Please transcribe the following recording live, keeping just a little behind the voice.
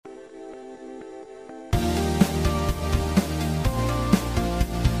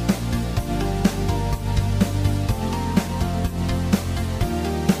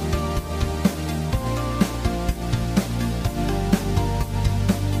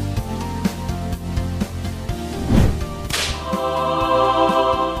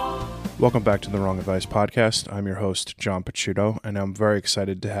Welcome back to the Wrong Advice Podcast. I'm your host, John Picciuto, and I'm very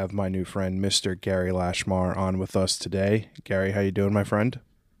excited to have my new friend, Mr. Gary Lashmar, on with us today. Gary, how you doing, my friend?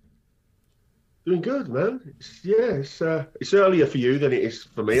 Doing good, man. It's earlier for you than it is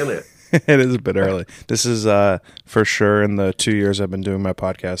for me, isn't it? It is a bit early. This is for sure in the 2 years I've been doing my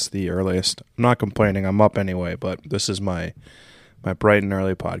podcast, the earliest. I'm not complaining. I'm up anyway, but this is my bright and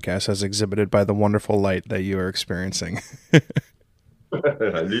early podcast as exhibited by the wonderful light that you are experiencing.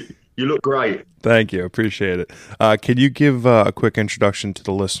 You look great. Thank you. Appreciate it. Can you give a quick introduction to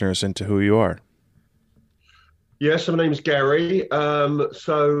the listeners into who you are? Yes, my name's Gary.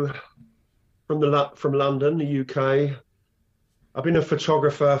 So from London, the UK. I've been a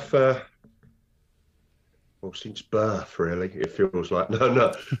photographer since birth, really. It feels like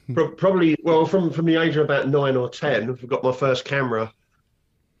no, probably from the age of about 9 or 10. I've got my first camera,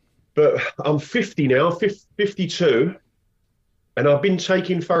 but I'm 50 now, 52. And I've been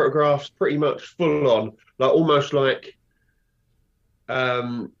taking photographs pretty much full on, like almost like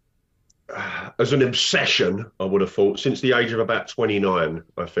as an obsession, I would have thought, since the age of about 29,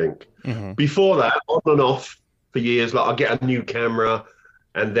 I think. Mm-hmm. Before that, on and off for years, like I'd get a new camera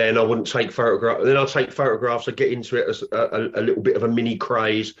and then I wouldn't take photographs. Then I'd take photographs, I'd get into it as a little bit of a mini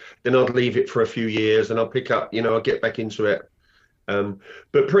craze. Then I'd leave it for a few years, then I'd pick up, I'd get back into it.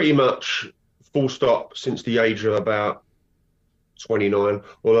 But pretty much full stop since the age of about 29,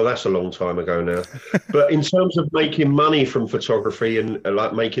 although that's a long time ago now. But in terms of making money from photography and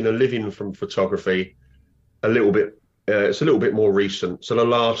like making a living from photography, it's a little bit more recent. So the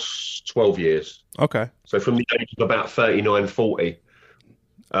last 12 years. Okay. So from the age of about 39, 40,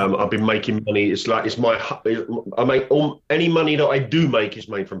 I've been making money. I make any money that I do make is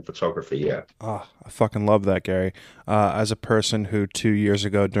made from photography. Yeah. I fucking love that, Gary. As a person who 2 years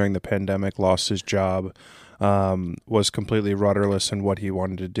ago during the pandemic lost his job, was completely rudderless in what he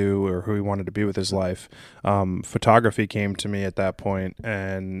wanted to do or who he wanted to be with his life. Photography came to me at that point,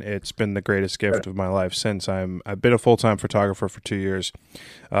 and it's been the greatest gift of my life since. I've been a full-time photographer for 2 years.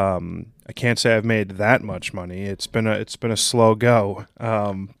 I can't say I've made that much money. It's been a slow go,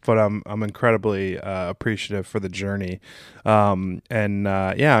 but I'm incredibly appreciative for the journey. I'm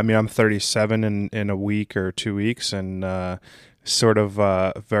 37 in a week or 2 weeks, and sort of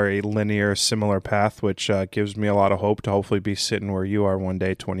a very linear, similar path, which gives me a lot of hope to hopefully be sitting where you are one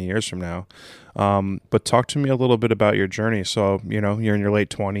day, 20 years from now. But talk to me a little bit about your journey. So, you're in your late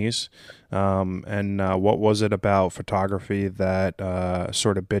 20s, and what was it about photography that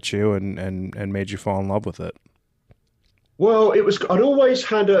sort of bit you and made you fall in love with it? Well, I'd always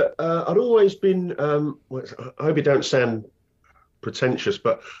been, I hope it don't sound pretentious,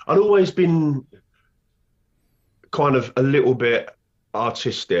 but I'd always been kind of a little bit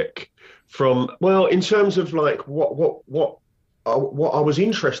artistic in terms of like what I was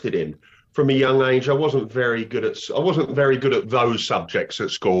interested in from a young age. I wasn't very good at those subjects at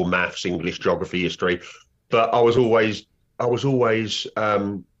school: maths, English, geography, history. But I was always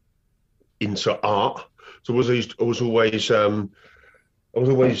into art. So I was always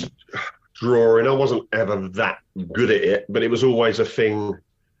drawing. I wasn't ever that good at it, but it was always a thing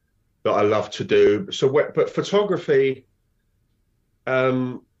that I love to do. But photography,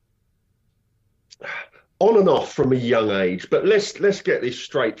 on and off from a young age. But let's get this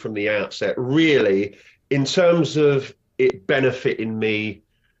straight from the outset. Really, in terms of it benefiting me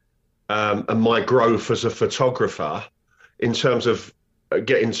and my growth as a photographer, in terms of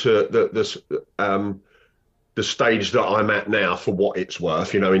getting to the stage that I'm at now, for what it's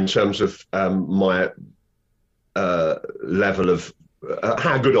worth, in terms of my level of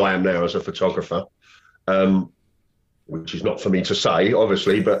how good I am now as a photographer, which is not for me to say,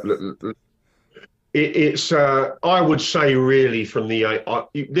 obviously, but it's I would say really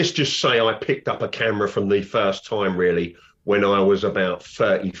let's just say I picked up a camera from the first time really when I was about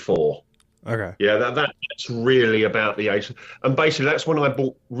 34. Okay. Yeah, that's really about the age, and basically that's when I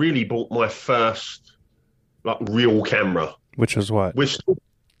bought my first like real camera. Which was what? We're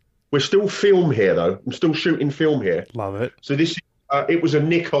still film here though. I'm still shooting film here. Love it. So it was a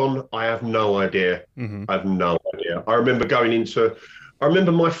Nikon. I have no idea. Mm-hmm. I have no idea. I remember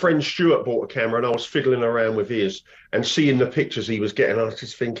my friend Stuart bought a camera and I was fiddling around with his and seeing the pictures he was getting. I was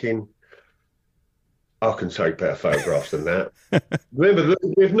just thinking, I can take better photographs than that. Remember,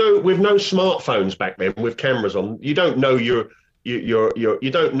 with no smartphones back then, with cameras on, you don't know you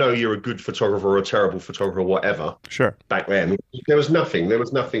don't know you're a good photographer or a terrible photographer or whatever. Sure. Back then, there was nothing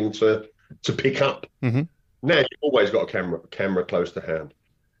to pick up. Mm-hmm. Now you've always got a camera close to hand.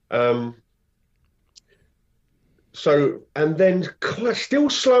 And then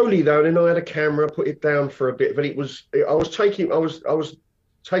still slowly though, then I had a camera, put it down for a bit, but I was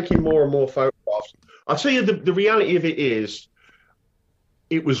taking more and more photographs. I tell you, the reality of it is,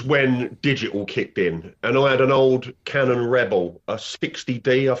 it was when digital kicked in, and I had an old Canon Rebel, a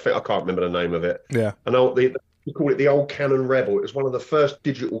 60D. I think I can't remember the name of it. Yeah. And we call it the old Canon Rebel. It was one of the first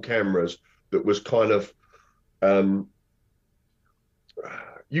digital cameras that was kind of um,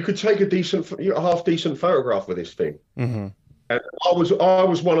 you could take a half decent photograph with this thing. Mm-hmm. And I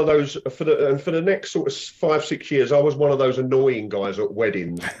was one of those for the next sort of 5, 6 years. I was one of those annoying guys at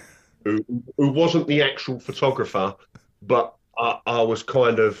weddings who wasn't the actual photographer, but I was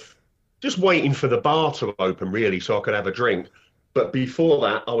kind of just waiting for the bar to open, really, so I could have a drink. But before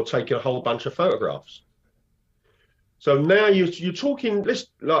that, I would take a whole bunch of photographs. So now you're talking.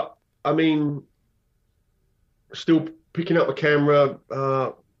 I mean, still picking up the camera,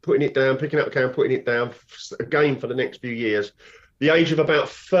 putting it down, picking up the camera, putting it down again for the next few years. The age of about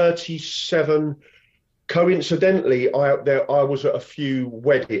 37. Coincidentally, I was at a few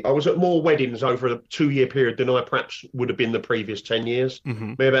weddings. I was at more weddings over a 2-year period than I perhaps would have been the previous 10 years.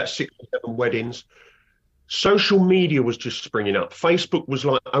 Mm-hmm. Maybe about 6 or 7 weddings. Social media was just springing up. Facebook was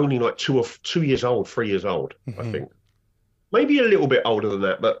only 2 years old, 3 years old, Mm-hmm. I think. Maybe a little bit older than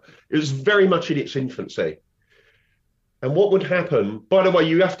that, but it was very much in its infancy. And what would happen, by the way,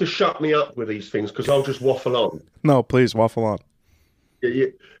 you have to shut me up with these things because I'll just waffle on. No, please waffle on. Yeah.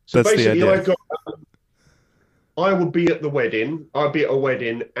 So That's basically, the idea. I would be at the wedding. I'd be at a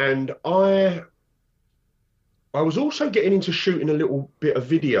wedding, and I was also getting into shooting a little bit of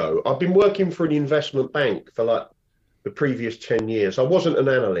video. I've been working for an investment bank for the previous 10 years. I wasn't an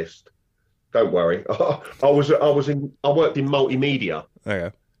analyst. Don't worry. I worked in multimedia.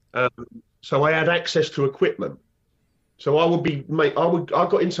 Okay. So I had access to equipment. So I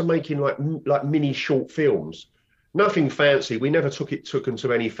got into making like mini short films. Nothing fancy. We never took them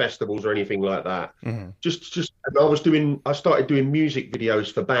to any festivals or anything like that. Mm-hmm. And I started doing music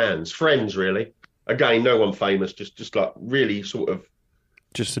videos for bands, friends really. Again, no one famous, just like really sort of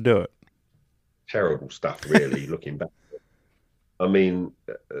Just to do it. terrible stuff, really, looking back. I mean,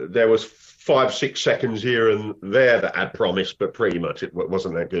 there was 5, 6 seconds here and there that had promise, but pretty much it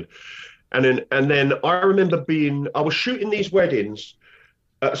wasn't that good. And then I remember I was shooting these weddings.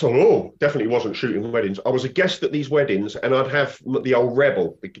 Definitely wasn't shooting weddings. I was a guest at these weddings, and I'd have the old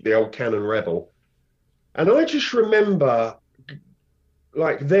Rebel, the old Canon Rebel. And I just remember,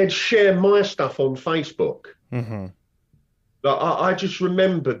 they'd share my stuff on Facebook. Mm-hmm. I just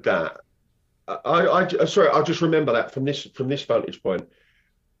remembered that. I just remember that from this vantage point.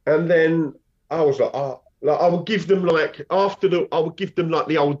 And then I was I would give them I would give them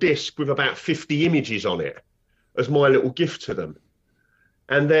the old disc with about 50 images on it as my little gift to them.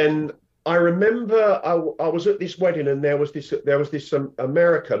 And then I remember I was at this wedding, and there was this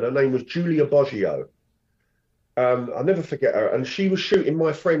American. Her name was Julia Boggio. I'll never forget her. And she was shooting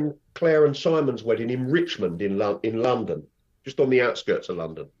my friend Claire and Simon's wedding in Richmond in London, just on the outskirts of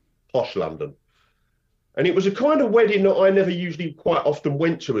London, posh London. And it was a kind of wedding that I never usually quite often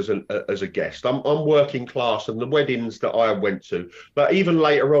went to as a guest. I'm working class, and the weddings that I went to, but even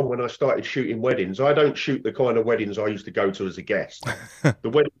later on when I started shooting weddings, I don't shoot the kind of weddings I used to go to as a guest. The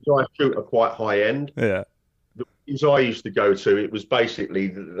weddings I shoot are quite high end. Yeah. The weddings I used to go to, it was basically,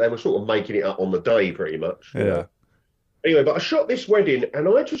 they were sort of making it up on the day pretty much. Yeah. Anyway, but I shot this wedding, and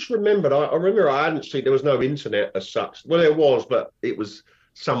I just remembered, I remember I hadn't seen, there was no internet as such. Well, there was, but it was,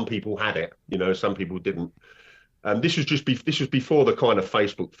 some people had it, some people didn't. This was before the kind of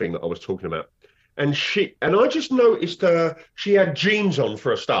Facebook thing that I was talking about. And I just noticed she had jeans on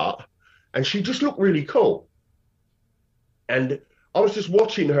for a start, and she just looked really cool. And I was just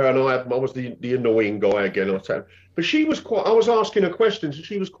watching her, and I was the annoying guy again. But she was I was asking her questions, and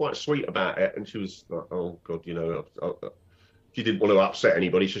she was quite sweet about it. And she was like, oh God, she didn't want to upset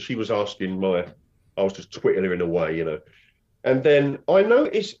anybody. So she was asking I was just twittering away, And then I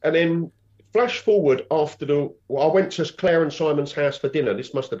noticed, and then flash forward I went to Claire and Simon's house for dinner.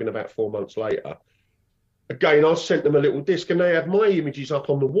 This must have been about 4 months later. Again, I sent them a little disc, and they had my images up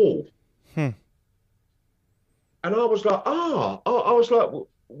on the wall. And I was like, I was like,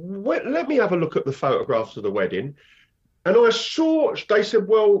 let me have a look at the photographs of the wedding. And I saw, they said,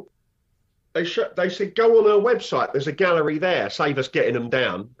 well, they said, go on her website. There's a gallery there. Save us getting them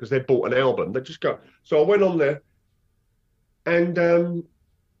down, because they bought an album. They just go. So I went on there. And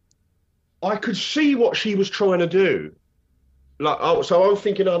I could see what she was trying to do. So I'm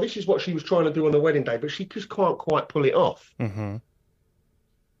thinking, this is what she was trying to do on the wedding day, but she just can't quite pull it off. Mm-hmm.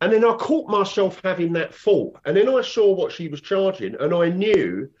 And then I caught myself having that thought. And then I saw what she was charging, and I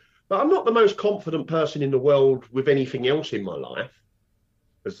knew that I'm not the most confident person in the world with anything else in my life,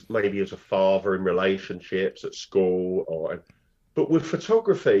 maybe as a father, in relationships, at school, But with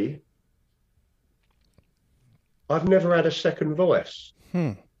photography, I've never had a second voice.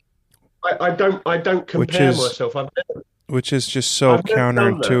 Hmm. I don't Which compare is myself. which is just so I've never done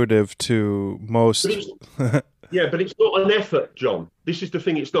that. counterintuitive to But most. it's Yeah, but it's not an effort, John. This is the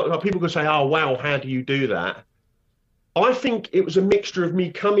thing. It's not like people can say, "Oh, wow, how do you do that?" I think it was a mixture of me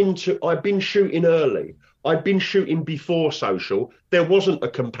coming to. I'd been shooting early. I'd been shooting before social. There wasn't a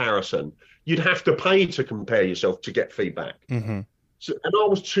comparison. You'd have to pay to compare yourself to get feedback. Hmm. So, and I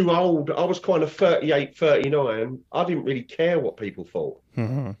was too old. I was kind of 38, 39. I didn't really care what people thought.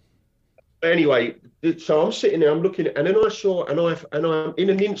 Hmm. But anyway, so I'm sitting there, I'm looking, and then I saw, and I, in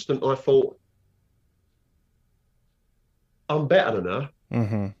an instant, I thought, I'm better than her.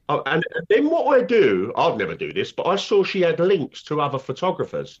 Hmm. And then what I do, I'd never do this, but I saw she had links to other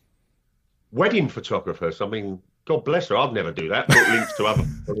photographers, wedding photographers. I mean, God bless her. I'd never do that. Put links to other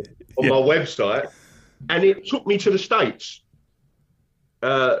photographers on Yeah. my website. And it took me to the States.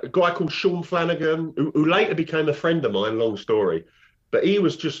 A guy called Sean Flanagan, who later became a friend of mine, long story. But he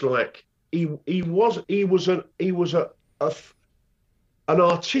was just like, he was an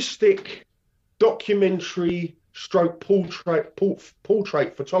artistic documentary stroke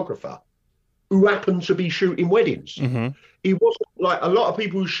portrait photographer who happened to be shooting weddings. Hmm. He wasn't like a lot of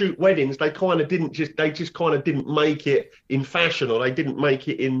people who shoot weddings. They just kind of didn't make it in fashion, or they didn't make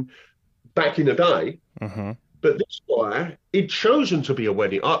it in back in the day. Hmm. But this guy, he'd chosen to be a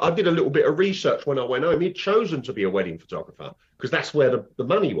wedding. I did a little bit of research when I went home. He'd chosen to be a wedding photographer because that's where the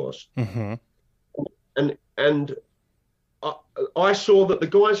money was. Hmm. And I, I saw that the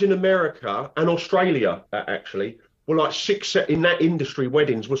guys in America and Australia actually were like in that industry.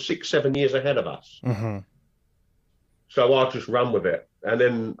 Weddings were 6, 7 years ahead of us. Hmm. So I just run with it, and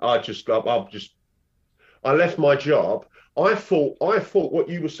then I left my job. I thought what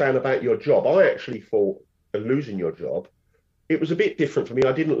you were saying about your job. I actually thought of losing your job. It was a bit different for me.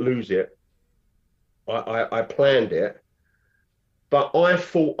 I didn't lose it. I planned it, but I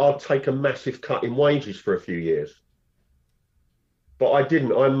thought I'd take a massive cut in wages for a few years. But I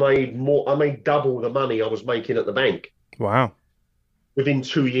didn't. I made more. I made double the money I was making at the bank Wow. within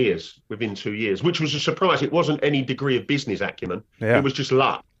 2 years. Within 2 years, which was a surprise. It wasn't any degree of business acumen. It Yeah. was just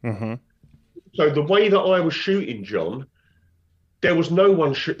luck. Hmm. So the way that I was shooting, John, there was no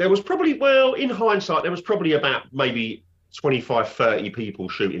one. There was probably, well, in hindsight, there was probably about maybe 25, 30 people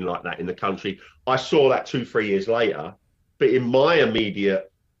shooting like that in the country. I saw that 2, 3 years later. But in my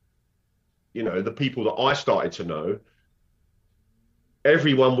immediate, the people that I started to know,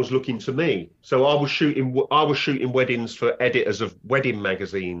 everyone was looking to me. So I was shooting weddings for editors of wedding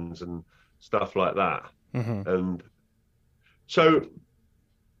magazines and stuff like that. Hmm. And so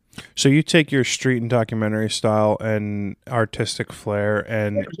So you take your street and documentary style and artistic flair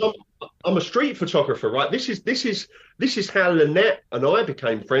and I'm a street photographer, right? This is how Lynette and I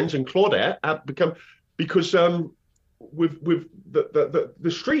became friends, and Claudette have become, because with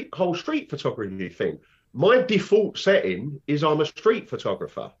the whole street photography thing. My default setting is I'm a street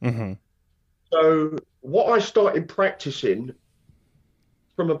photographer. hmm. So what I started practicing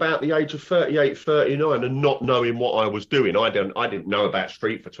from about the age of 38, 39, and not knowing what I was doing. I didn't know about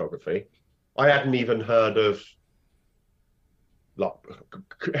street photography. I hadn't even heard of like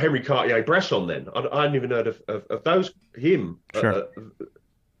Henry Cartier-Bresson then. I hadn't even heard of those him. Sure.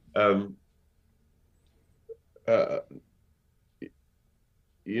 Um, uh,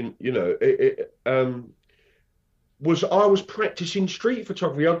 I was practicing street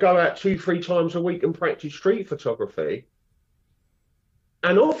photography. I'd go out 2, 3 times a week and practice street photography.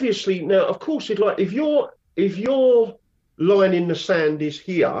 And obviously now, of course, it's like if your line in the sand is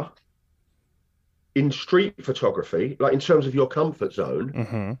here in street photography, like in terms of your comfort zone,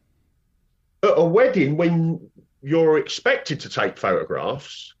 Hmm. at a wedding when you're expected to take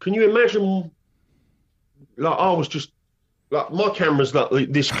photographs, can you imagine? Like I was just like my camera's like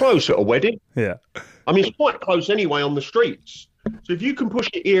this close at a wedding. Yeah. I mean, it's quite close anyway on the streets. So if you can push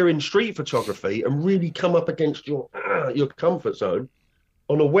your ear in street photography and really come up against your comfort zone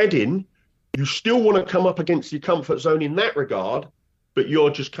on a wedding, you still want to come up against your comfort zone in that regard, but you're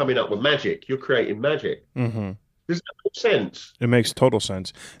just coming up with magic. You're creating magic. Hmm. Does that make sense? It makes total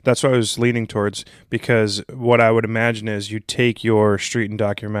sense. That's what I was leaning towards, because what I would imagine is you take your street and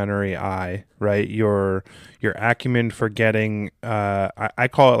documentary eye, right? Your acumen for getting, I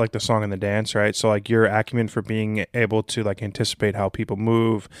call it like the song and the dance, right? So like your acumen for being able to like anticipate how people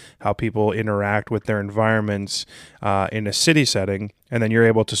move, how people interact with their environments in a city setting, and then you're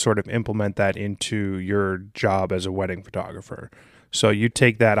able to sort of implement that into your job as a wedding photographer. So you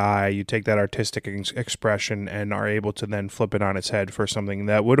take that eye, you take that artistic expression, and are able to then flip it on its head for something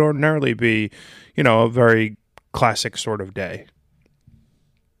that would ordinarily be, a very classic sort of day.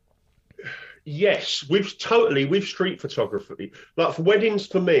 Yes, with street photography. Like for weddings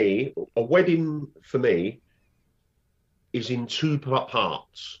for me, a wedding for me is in two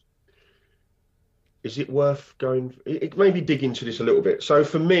parts. Is it worth going? Maybe dig into this a little bit. So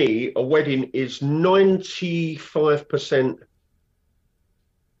for me, a wedding is 95%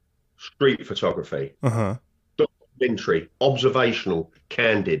 street photography, Uh-huh. documentary, observational,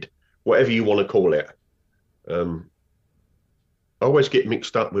 candid, whatever you want to call it. Um, I always get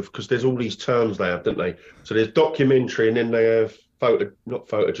mixed up with because there's all these terms they have, don't they? So there's documentary, and then they have not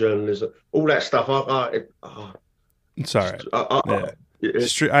photojournalism, all that stuff. It's all right. Yeah.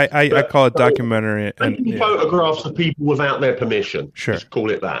 It, I call it documentary and taking photographs of people without their permission. Sure. Just call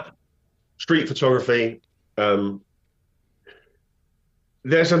it that. Street photography.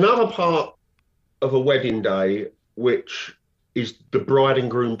 There's another part of a wedding day which is the bride and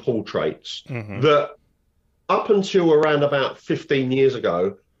groom portraits that up until around about 15 years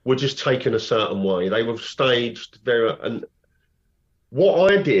ago were just taken a certain way. They were staged there, and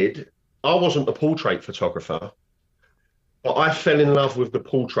what I did, I wasn't a portrait photographer, but I fell in love with the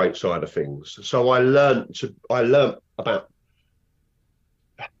portrait side of things. So I learned about.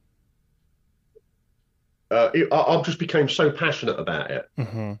 I just became so passionate about it.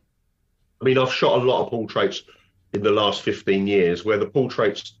 Mm-hmm. I mean, I've shot a lot of portraits in the last 15 years, where the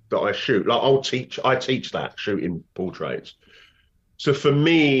portraits that I shoot, like I teach that shooting portraits. So for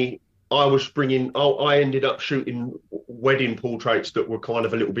me, I ended up shooting wedding portraits that were kind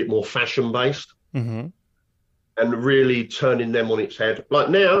of a little bit more fashion based. Mm-hmm. And really turning them on its head. Like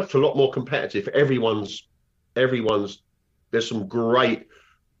now, it's a lot more competitive. There's some great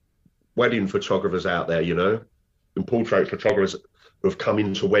wedding photographers out there, and portrait photographers who have come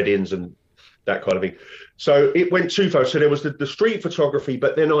into weddings and that kind of thing. So it went too far. So there was the street photography,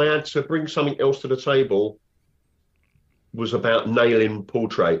 but then I had to bring something else to the table, was about nailing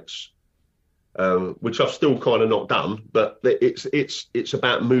portraits, which I've still kind of not done, but it's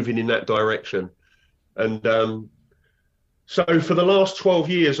about moving in that direction. And so for the last 12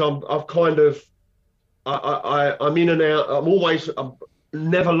 years, I'm in and out. I'm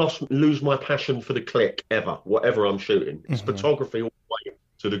never lose my passion for the click ever, whatever I'm shooting. It's photography all the way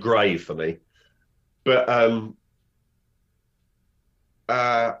to the grave for me. But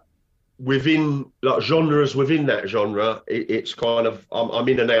within like genres within that genre, it's kind of I'm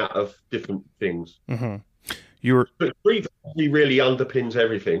in and out of different things. Mm-hmm. But briefly really underpins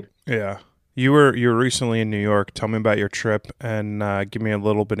everything. Yeah. You were recently in New York. Tell me about your trip and give me a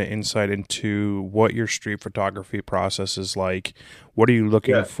little bit of insight into what your street photography process is like. What are you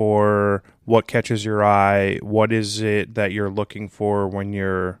looking for? What catches your eye? What is it that you're looking for when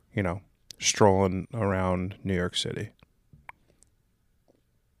you're, strolling around New York City?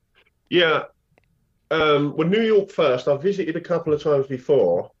 Yeah. Well, New York first. I've visited a couple of times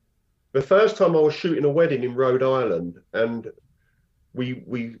before. The first time I was shooting a wedding in Rhode Island, and we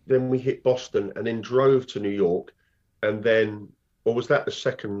hit Boston and then drove to New York, and then, or was that the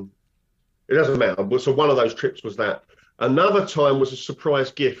second? It doesn't matter. So one of those trips was that. Another time was a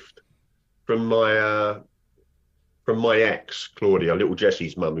surprise gift from my ex, Claudia, little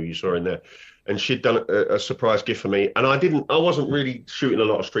Jessie's mum, who you saw in there, and she'd done a surprise gift for me. And I wasn't really shooting a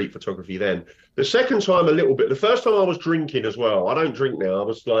lot of street photography then. The second time, a little bit. The first time I was drinking as well. I don't drink now. I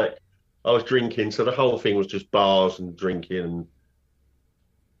was drinking, so the whole thing was just bars and drinking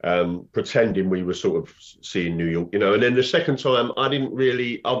and pretending we were sort of seeing New York, and then the second time I didn't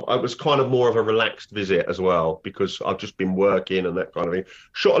really, I was kind of more of a relaxed visit as well, because I've just been working and that kind of thing.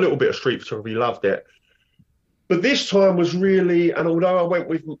 Shot a little bit of street photography, loved it. But this time was really, and although I went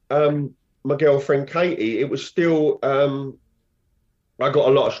with my girlfriend Katie, it was still, I got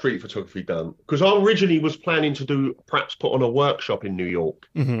a lot of street photography done, because I originally was planning to perhaps put on a workshop in New York.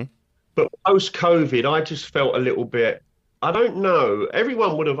 Mm-hmm. But post-COVID, I just felt a little bit, I don't know.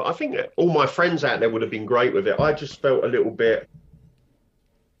 Everyone would have, I think all my friends out there would have been great with it. I just felt a little bit,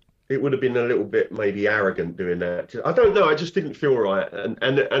 it would have been a little bit maybe arrogant doing that. I don't know. I just didn't feel right. And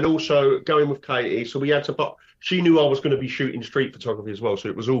also going with Katie, so we had to, but she knew I was going to be shooting street photography as well, so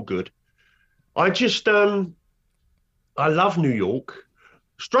it was all good. I just, I love New York.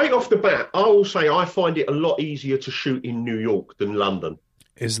 Straight off the bat, I will say I find it a lot easier to shoot in New York than London.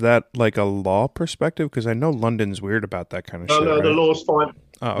 Is that like a law perspective? Because I know London's weird about that kind of shit. No, right? the law's fine.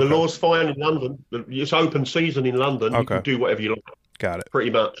 Oh, okay. The law's fine in London. It's open season in London. Okay. You can do whatever you like. Got it.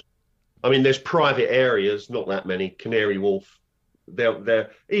 Pretty much. I mean, there's private areas, not that many. Canary Wharf. They're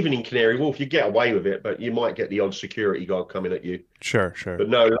even in Canary Wharf, you get away with it, but you might get the odd security guard coming at you. Sure. But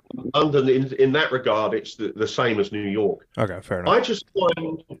no, London, in that regard, it's the same as New York. Okay, fair enough. I just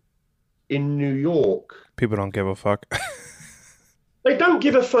find in New York, people don't give a fuck. They don't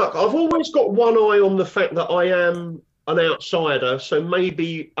give a fuck. I've always got one eye on the fact that I am an outsider, so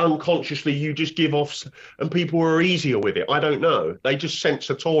maybe unconsciously you just give off, and people are easier with it. I don't know. They just sense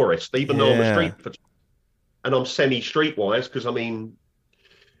a tourist, even though I'm a Yeah. street photographer and I'm semi-streetwise, because I mean,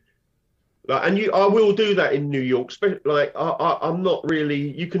 like, and I will do that in New York. Like, I'm not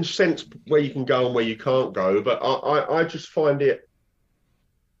really. You can sense where you can go and where you can't go, but I just find it.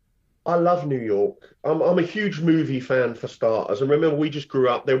 I love New York. I'm a huge movie fan for starters. And remember, we just grew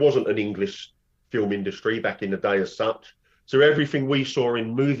up, there wasn't an English film industry back in the day as such. So everything we saw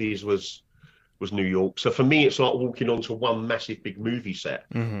in movies was New York. So for me, it's like walking onto one massive big movie set,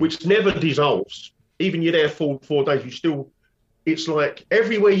 Hmm. which never dissolves. Even you're there for 4 days, you still, it's like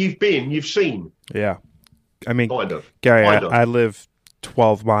everywhere you've been, you've seen, Yeah. I mean, kind of, Gary, kind of. I live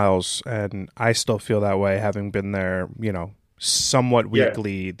 12 miles and I still feel that way having been there, somewhat Yeah,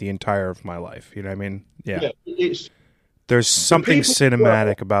 weekly the entire of my life. You know what I mean? Yeah. yeah. It's There's the something people who work.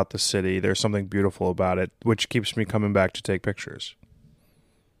 cinematic about the city. There's something beautiful about it, which keeps me coming back to take pictures.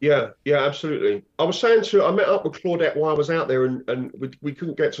 Yeah, yeah, absolutely. I was saying I met up with Claudette while I was out there, and we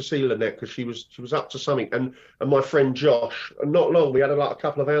couldn't get to see Lynette because she was up to something, and my friend Josh, and not long, we had like a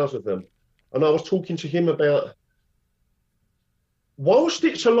couple of hours with them, and I was talking to him about whilst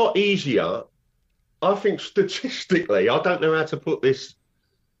it's a lot easier, I think statistically, I don't know how to put this,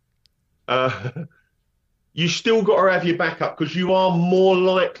 uh, you still got to have your backup because you are more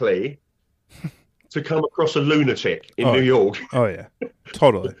likely to come across a lunatic in Oh New yeah. York. Oh yeah.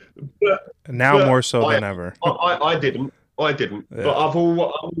 Totally. But Now more but so I than ever. I didn't. I didn't. But Yeah. I'm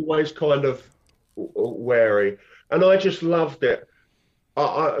always kind of wary, and I just loved it.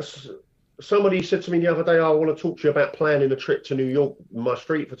 Somebody said to me the other day, "I want to talk to you about planning a trip to New York, my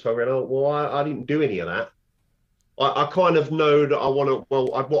street photography." And I didn't do any of that. I kind of know that I want to. Well,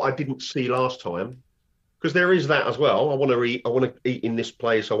 what I didn't see last time, because there is that as well. I want to eat. I want to eat in this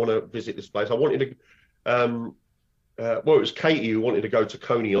place. I want to visit this place. I wanted to. Well, it was Katie who wanted to go to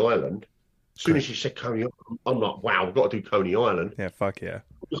Coney Island. As soon as Great. she said Coney Island, I'm like, wow, we've got to do Coney Island. Yeah, fuck yeah.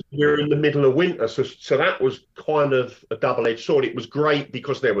 We're in the middle of winter, so that was kind of a double-edged sword. It was great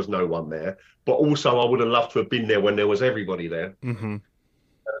because there was no one there, but also I would have loved to have been there when there was everybody there. Hmm.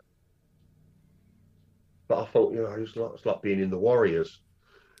 But I thought, it's like being in the Warriors,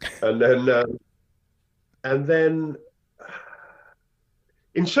 and then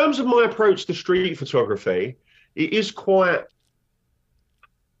in terms of my approach to street photography, it is quite,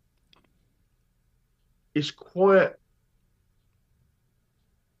 it's quite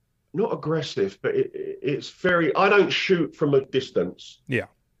not aggressive, but it's very. I don't shoot from a distance. Yeah.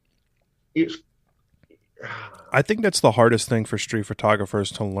 It's I think that's the hardest thing for street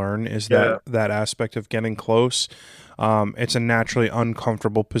photographers to learn is yeah, that aspect of getting close. It's a naturally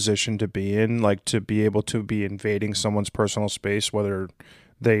uncomfortable position to be in, like to be able to be invading someone's personal space, whether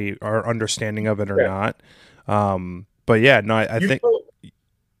they are understanding of it or yeah. not. But yeah, no, I You think. can't,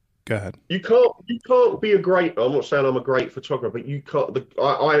 Go ahead. you can't be a great. I'm not saying I'm a great photographer, but you can't.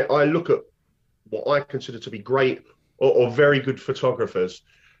 I look at what I consider to be great or very good photographers.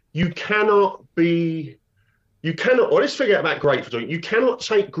 You cannot be. You cannot. Or let's forget about great photography. You cannot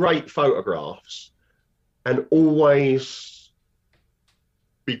take great photographs and always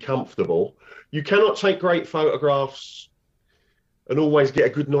be comfortable. You cannot take great photographs and always get a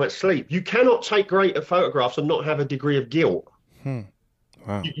good night's sleep. You cannot take great photographs and not have a degree of guilt. Hmm.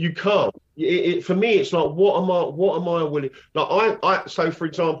 Wow. You can't. For me, it's like, what am I willing? Like so for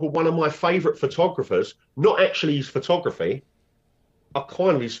example, one of my favorite photographers, not actually his photography, I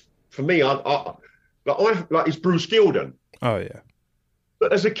kind of is for me. Like is Bruce Gilden, Oh yeah.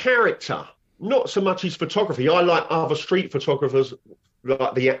 but as a character, not so much his photography. I like other street photographers,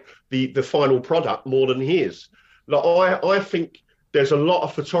 like the final product more than his. Like I think there's a lot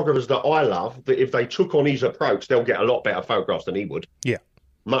of photographers that I love that if they took on his approach, they'll get a lot better photographs than he would. Yeah.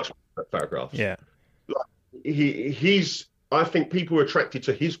 Much better photographs. Yeah. He's. I think people are attracted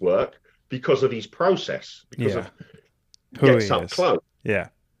to his work because of his process, because Yeah. of Who gets he up is. close. Yeah.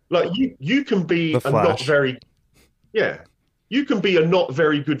 Like you can be The a not Flash. very yeah, you can be a not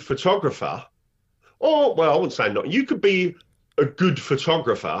very good photographer, or well, I wouldn't say not. You could be a good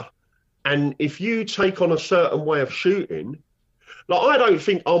photographer, and if you take on a certain way of shooting, like I don't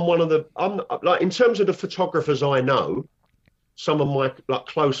think I'm like in terms of the photographers I know, some of my like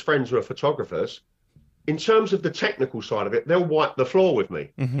close friends who are photographers. In terms of the technical side of it, they'll wipe the floor with me,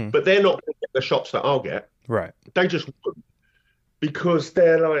 Hmm. but they're not going to get the shots that I'll get. Right. They just won't because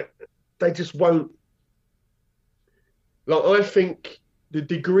they're like they just won't. Like I think the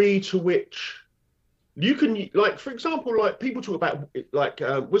degree to which you can, like for example, like people talk about like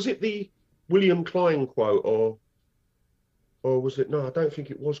was it the William Klein quote or or was it? No, I don't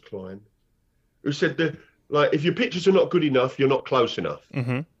think it was Klein. Who said that, like, if your pictures are not good enough, you're not close enough.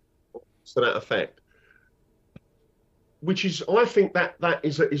 Mm-hmm. To that effect. Which is, I think that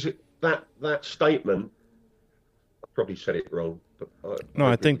statement. I probably said it wrong, but I No, I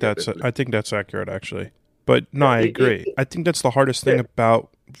hope people think get that's this. I think that's accurate actually. But no, Yeah, I agree. I think that's the hardest thing yeah, about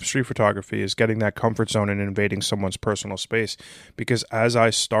street photography is getting that comfort zone and invading someone's personal space. Because as I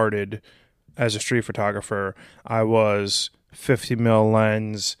started as a street photographer, I was 50 mil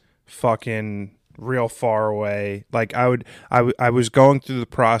lens, fucking real far away. Like I was going through the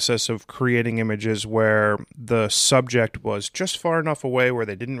process of creating images where the subject was just far enough away where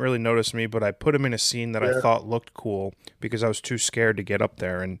they didn't really notice me, but I put them in a scene that I yeah. thought looked cool because I was too scared to get up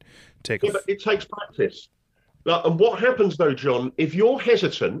there and take a. Yeah, but it takes practice. Like, and what happens though, John, if you're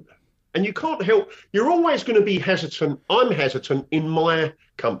hesitant, and you can't help, you're always going to be hesitant. I'm hesitant in my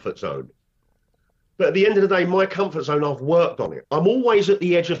comfort zone. But at the end of the day, my comfort zone, I've worked on it. I'm always at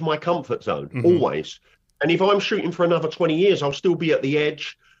the edge of my comfort zone, Mm-hmm. always. And if I'm shooting for another 20 years, I'll still be at the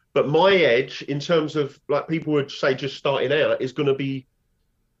edge. But my edge, in terms of like people would say just starting out, is going to be,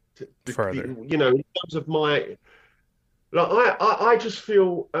 Further. in terms of my, like, I just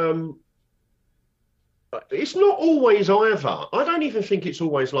feel it's not always either. I don't even think it's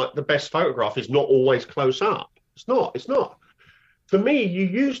always like the best photograph is not always close up. It's not. It's not. For me, you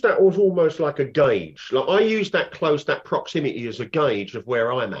use that as almost like a gauge. Like I use that proximity as a gauge of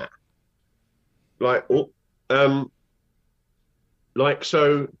where I'm at. Like, um, I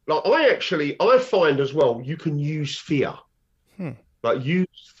find as well, you can use fear. Hmm. Like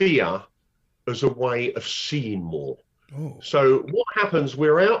use fear as a way of seeing more. Oh. So what happens?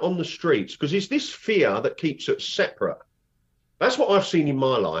 We're out on the streets because it's this fear that keeps us separate. That's what I've seen in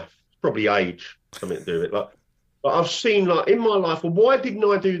my life. It's probably age, something to do with it. Like I've seen like in my life, well, why didn't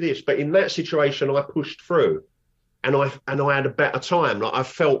I do this? But in that situation, I pushed through, and I had a better time. Like I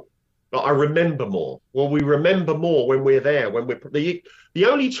felt like I remember more. Well, we remember more when we're there. When we're the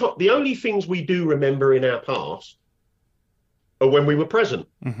only things we do remember in our past are when we were present.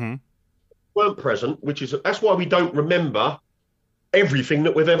 Mm-hmm. Weren't present, which is that's why we don't remember everything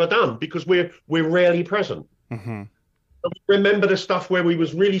that we've ever done because we're rarely present. Mm-hmm. We remember the stuff where we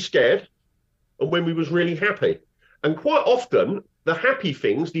was really scared and when we was really happy. And quite often, the happy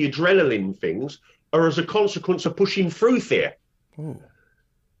things, the adrenaline things, are as a consequence of pushing through fear. Oh.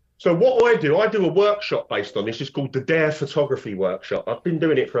 So what I do a workshop based on this. It's called the Dare Photography Workshop. I've been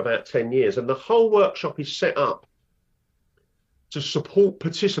doing it for about 10 years, and the whole workshop is set up to support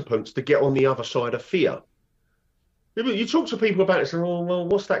participants to get on the other side of fear. You talk to people about it, say, "Oh, well,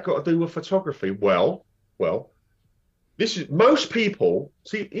 what's that got to do with photography?" Well, this is most people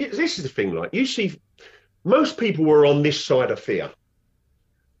see. This is the thing. Like you see, most people were on this side of fear.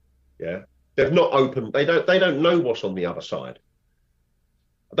 Yeah, they've not opened. They don't know what's on the other side.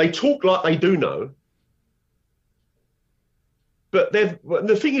 They talk like they do know, but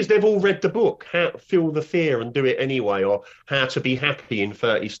the thing is, they've all read the book, How to Feel the Fear and Do It Anyway, or How to Be Happy in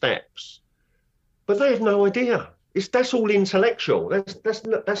 30 Steps. But they have no idea. That's all intellectual.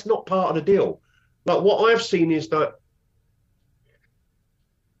 That's not part of the deal. Like what I've seen is that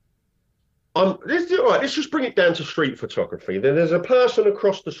let's just bring it down to street photography. There's a person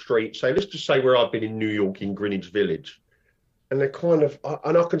across the street, let's just say where I've been in New York in Greenwich Village, and they're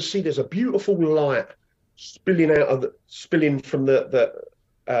and I can see there's a beautiful light spilling from the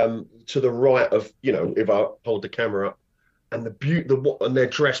to the right of if I hold the camera up, and and they're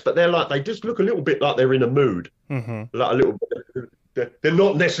dressed, but they just look a little bit like they're in a mood, Mm-hmm. like a little bit. They're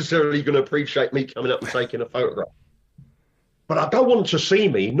not necessarily going to appreciate me coming up and taking a photograph. But I don't want to see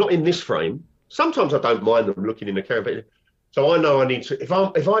me, not in this frame. Sometimes I don't mind them looking in the camera, but so I know I need to. If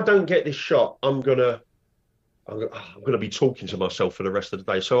I don't get this shot, I'm gonna be talking to myself for the rest of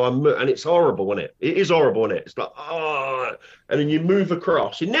the day. And it's horrible, isn't it? It is horrible, isn't it? It's like and then you move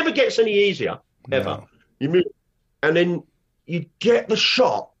across. It never gets any easier ever. No. You move, and then you get the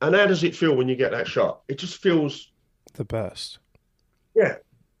shot. And how does it feel when you get that shot? It just feels The best. yeah.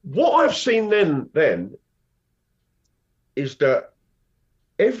 What I've seen then is that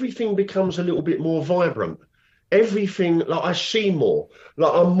everything becomes a little bit more vibrant. Everything like I see more,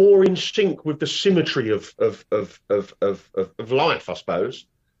 like I'm more in sync with the symmetry of life, I suppose.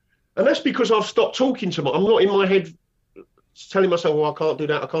 And that's because I've stopped talking to I'm not in my head telling myself, "Oh, I can't do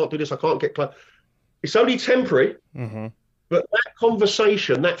that, I can't do this, I can't get close." It's only temporary, Mm-hmm. but that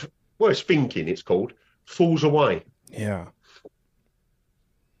conversation, it's thinking, it's called, falls away. Yeah.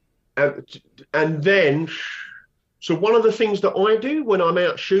 And then, so one of the things that I do when I'm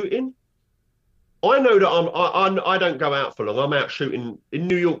out shooting I know that I don't go out for long. I'm out shooting in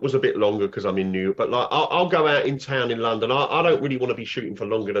New York was a bit longer because I'm in New York, but like I'll go out in town in London. I don't really want to be shooting for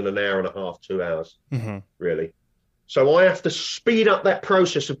longer than an hour and a half, 2 hours, Hmm. really. So I have to speed up that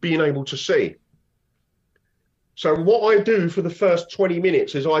process of being able to see. So what I do for the first 20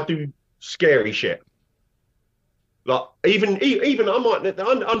 minutes is I do scary shit. Like even I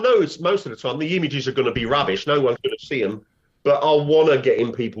know it's most of the time the images are going to be rubbish. No one's going to see them, but I want to get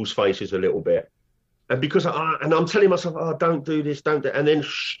in people's faces a little bit. And because I'm telling myself, oh, don't do this, don't do,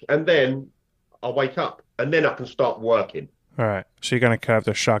 and then I wake up, and then I can start working. All right. So you're going to kind of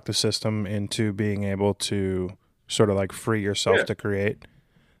have to shock the system into being able to sort of like free yourself Yeah, to create.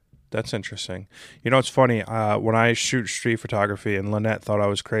 That's interesting. You know, it's funny. When I shoot street photography, and Lynette thought I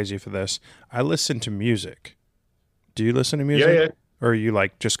was crazy for this, I listen to music. Do you listen to yeah, music, yeah, or are you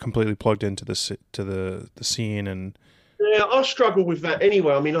like just completely plugged into the scene? And yeah. I struggle with that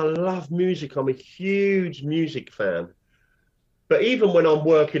anyway. I mean, I love music. I'm a huge music fan. But even when I'm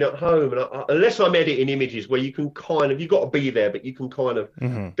working at home, and unless I'm editing images where you can kind of, you got to be there, but you can kind of,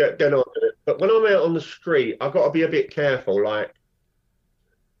 mhm. then I do it. But when I'm out on the street, I've got to be a bit careful, like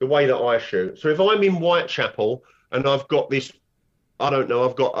the way that I shoot. So if I'm in Whitechapel and I've got this, I don't know,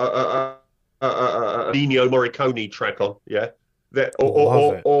 I've got a Nino Morricone track on, yeah, that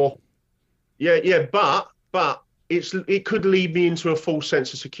Love it. or yeah, yeah, but it could lead me into a false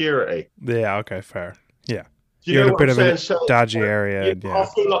sense of security. Yeah. Okay. Fair. Yeah. Do you You're in know a what bit I'm of a saying? So dodgy area, yeah, and I yeah.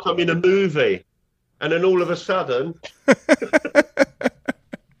 feel like I'm in a movie, and then all of a sudden,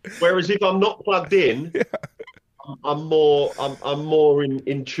 whereas if I'm not plugged in, I'm more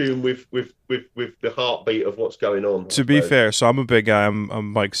in tune with the heartbeat of what's going on, I To be suppose. fair, so I'm a big guy.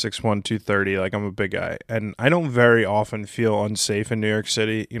 I'm like 6'1", 230. Like I'm a big guy, and I don't very often feel unsafe in New York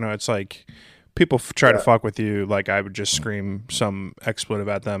City. You know, it's like people try to Yeah, fuck with you. Like I would just scream some expletive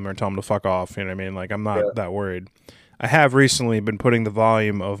at them or tell them to fuck off. You know what I mean? Like I'm not yeah. that worried. I have recently been putting the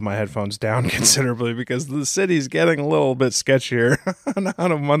volume of my headphones down considerably because the city's getting a little bit sketchier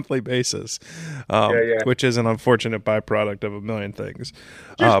on a monthly basis, Yeah, yeah. which is an unfortunate byproduct of a million things.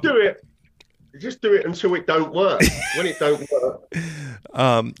 Just Um, do it. Just do it until it don't work. When it don't work,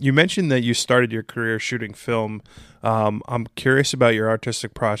 You mentioned that you started your career shooting film. I'm curious about your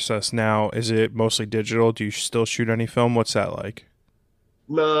artistic process now. Is it mostly digital? Do you still shoot any film? What's that like?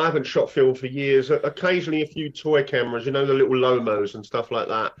 no, I haven't shot film for years. Occasionally, a few toy cameras, you know, the little Lomos and stuff like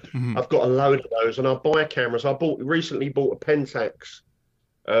that. Hmm. I've got a load of those, and I buy cameras. I recently bought a Pentax.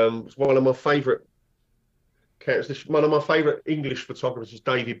 It's one of my favourite cameras. One of my favourite English photographers is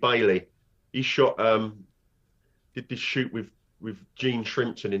David Bailey. He shot did this shoot with Gene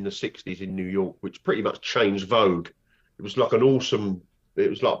Shrimpton in the '60s in New York, which pretty much changed Vogue. It was like an awesome. It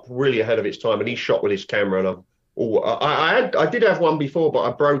was like really ahead of its time, and he shot with his camera. And I did have one before, but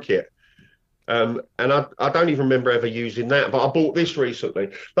I broke it. And I don't even remember ever using that, but I bought this recently.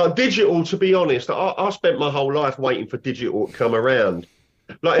 Like digital, to be honest, I spent my whole life waiting for digital to come around.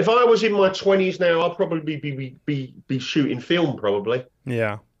 Like if I was in my 20s now, I'd probably be shooting film probably.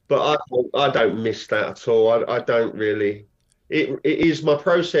 Yeah. But I don't miss that at all. I don't really. It is my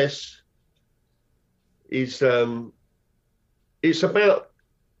process is it's about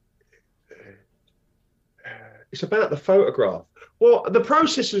it's about the photograph. Well, the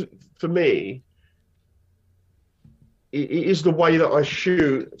process is, for me it is the way that I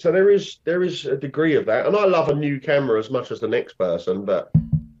shoot. So there is a degree of that, and I love a new camera as much as the next person. But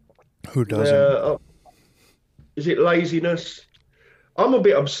Who doesn't? uh, is it laziness? I'm a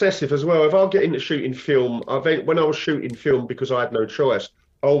bit obsessive as well. If I get into shooting film, when I was shooting film because I had no choice,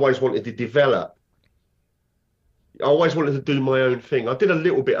 I always wanted to develop. I always wanted to do my own thing. I did a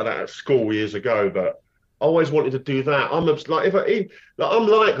little bit of that at school years ago, but I always wanted to do that. Like like I'm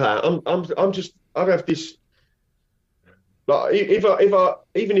like that. I'm just I have this like if I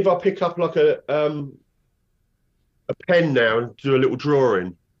even if I pick up like a pen now and do a little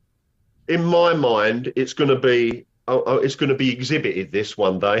drawing, in my mind it's going to be exhibited this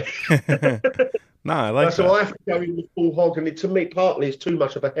one day. No, I like So that. I have to go in the full hog, and to me, partly it's too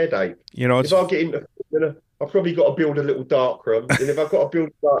much of a headache. You know, If I get into, I've probably got to build a little dark room, and if I've got to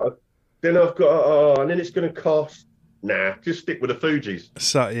build then I've got, and then it's going to cost. Nah, just stick with the Fuji's.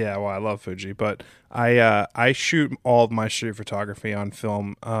 so yeah. Well, I love Fuji, but I shoot all of my street photography on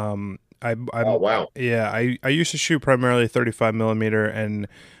film. Oh I'm wow, yeah. I used to shoot primarily 35 millimeter, and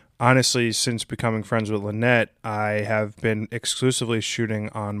honestly, since becoming friends with Lynette, I have been exclusively shooting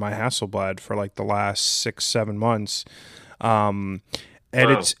on my Hasselblad for like the last 6 7 months. Um, and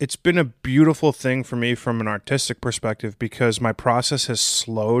wow, it's been a beautiful thing for me from an artistic perspective because my process has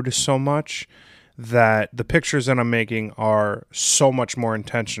slowed so much that the pictures that I'm making are so much more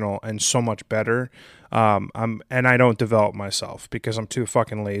intentional and so much better. And I don't develop myself because I'm too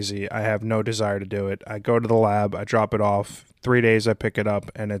fucking lazy. I have no desire to do it. I go to the lab, I drop it off. 3 days, I pick it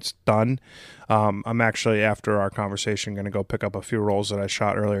up, and it's done. I'm actually, after our conversation, going to go pick up a few rolls that I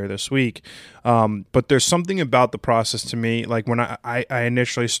shot earlier this week. But there's something about the process to me. Like when I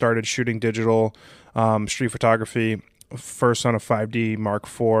initially started shooting digital street photography, first on a 5D Mark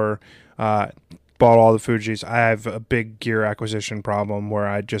IV, bought all the Fujis. I have a big gear acquisition problem where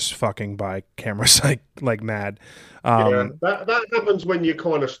I just fucking buy cameras like mad. Yeah, that happens when you're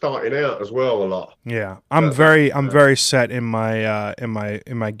kind of starting out as well a lot. Yeah, I'm That, very set in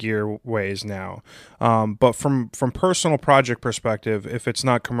my gear ways now. But from personal project perspective, if it's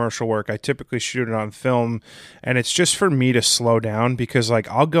not commercial work, I typically shoot it on film, and it's just for me to slow down because like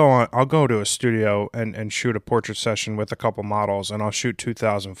I'll go to a studio and shoot a portrait session with a couple models, and I'll shoot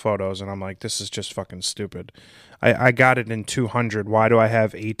 2,000 photos, and I'm like, this is just fucking stupid. I got it in 200. Why do I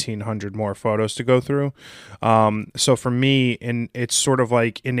have 1,800 more photos to go through? So for me, it's sort of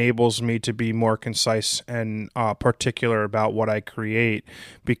like enables me to be more concise and particular about what I create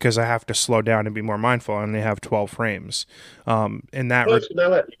because I have to slow down and be more mindful. I only have 12 frames. In that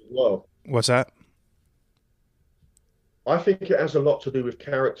personality as well. What's that? I think it has a lot to do with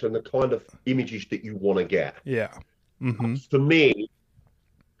character and the kind of images that you want to get. Yeah. Mm-hmm. For me,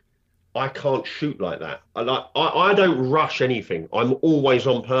 I can't shoot like that. I don't rush anything. I'm always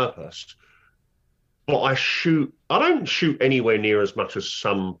on purpose. But I don't shoot anywhere near as much as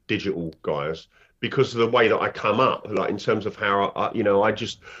some digital guys because of the way that I come up, like in terms of how I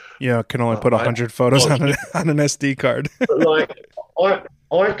just Yeah, can only put 100 photos on an SD card. but like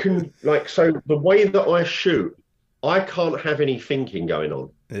I can like so the way that I shoot, I can't have any thinking going on.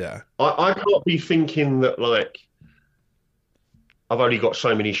 Yeah. I can't be thinking that like I've only got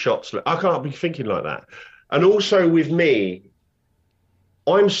so many shots. I can't be thinking like that. And also with me,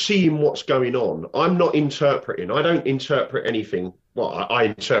 I'm seeing what's going on. I'm not interpreting. I don't interpret anything. Well, I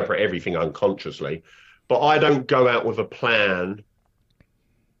interpret everything unconsciously, but I don't go out with a plan.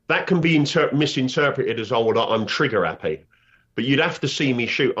 That can be misinterpreted as, oh, well, I'm trigger happy. But you'd have to see me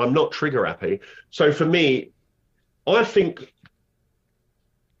shoot. I'm not trigger happy. So for me, I think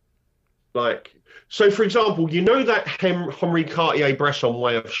like, so for example, you know that Henri Cartier-Bresson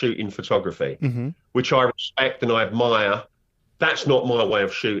way of shooting photography, Mm-hmm. which I respect and I admire. That's not my way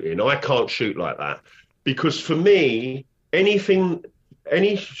of shooting. I can't shoot like that because for me, any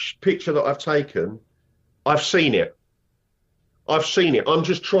picture that I've taken, I've seen it. I've seen it. I'm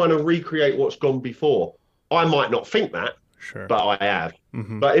just trying to recreate what's gone before. I might not think that, Sure. but I have.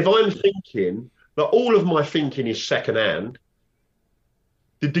 Mm-hmm. But if I'm thinking that all of my thinking is secondhand,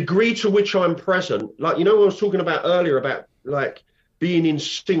 the degree to which I'm present, like, you know, what I was talking about earlier about like being in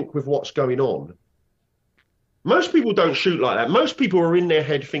sync with what's going on. Most people don't shoot like that. Most people are in their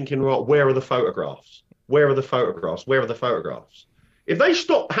head thinking, right, where are the photographs? Where are the photographs? Where are the photographs? If they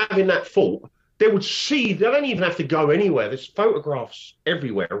stop having that thought, they would see, they don't even have to go anywhere. There's photographs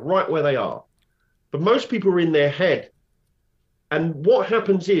everywhere, right where they are. But most people are in their head. And what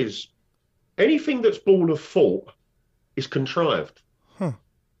happens is anything that's born of thought is contrived. Huh.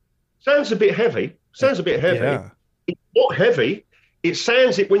 Sounds a bit heavy. Sounds a bit heavy. Yeah. It's not heavy. It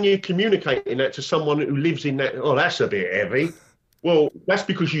sounds it when you're communicating that to someone who lives in that, oh, that's a bit heavy. Well, that's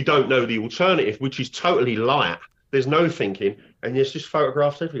because you don't know the alternative, which is totally light. There's no thinking, and there's just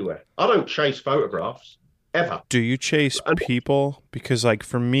photographs everywhere. I don't chase photographs, ever. Do you chase people? Because, like,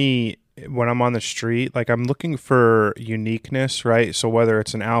 for me, when I'm on the street, like, I'm looking for uniqueness, right? So whether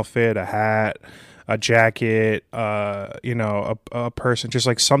it's an outfit, a hat, a jacket, a person, just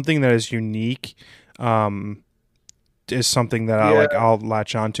like something that is unique, is something that I'll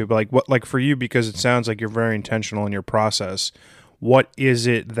latch onto. But like, what, like for you, because it sounds like you're very intentional in your process. What is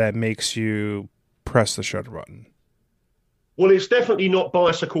it that makes you press the shutter button? Well, it's definitely not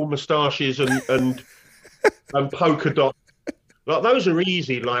bicycle moustaches and polka dot. Like those are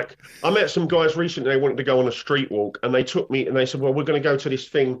easy. Like I met some guys recently. They wanted to go on a street walk, and they took me and they said, "Well, we're going to go to this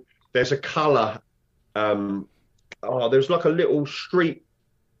thing. There's a colour. There's like a little street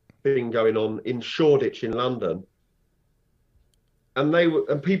thing going on in Shoreditch in London." And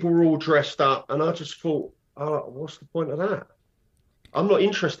people were all dressed up, and I just thought, oh, what's the point of that? I'm not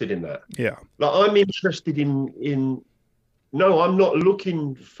interested in that. Yeah. Like I'm interested in no, I'm not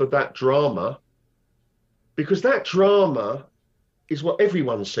looking for that drama because that drama is what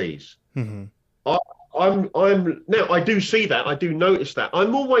everyone sees. Mm-hmm. I'm now I do see that, I do notice that.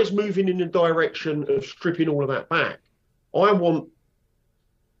 I'm always moving in the direction of stripping all of that back. Because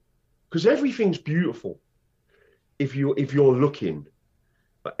everything's beautiful if you're looking,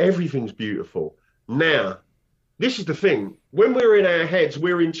 but everything's beautiful. Now, this is the thing. When we're in our heads,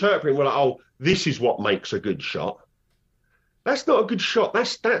 we're interpreting, we're like, oh, this is what makes a good shot. That's not a good shot.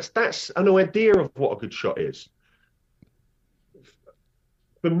 That's an idea of what a good shot is.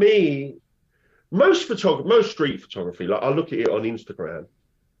 For me, most street photography, like I look at it on Instagram,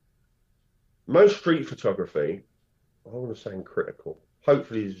 most street photography, I want to sound critical.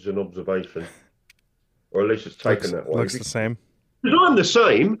 Hopefully, this is an observation, or at least it's taken that way. Looks the same. Because I'm the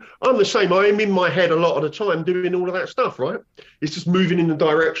same. I'm the same. I am in my head a lot of the time doing all of that stuff, right? It's just moving in the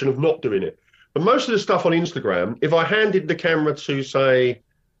direction of not doing it. But most of the stuff on Instagram, if I handed the camera to, say,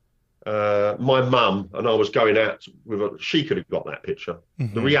 my mum, and I was going out with her, she could have got that picture.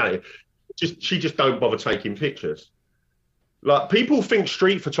 Mm-hmm. The reality, she just don't bother taking pictures. Like, people think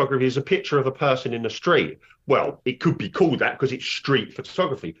street photography is a picture of a person in the street. Well, it could be called that because it's street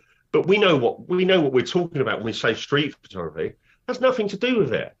photography. But we know what we're talking about when we say street photography. Has nothing to do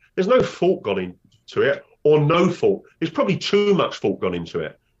with it. There's no thought gone into it, or no thought. There's probably too much thought gone into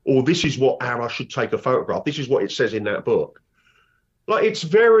it. Or this is how I should take a photograph. This is what it says in that book. Like, it's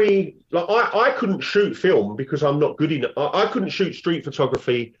very, like, I couldn't shoot film because I'm not good enough. I couldn't shoot street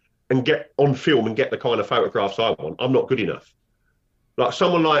photography and get on film and get the kind of photographs I want. I'm not good enough. Like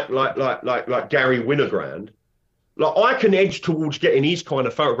someone like Gary Winogrand, like, I can edge towards getting his kind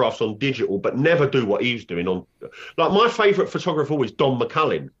of photographs on digital, but never do what he's doing on. Like, my favourite photographer is Don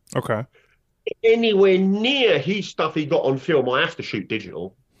McCullin. Okay. Anywhere near his stuff he got on film, I have to shoot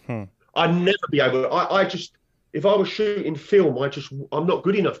digital. I'd never be able. I just, if I was shooting film, I'm not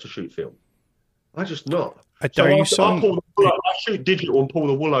good enough to shoot film. I just not. I shoot digital and pull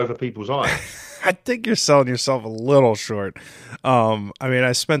the wool over people's eyes. I think you're selling yourself a little short. I mean,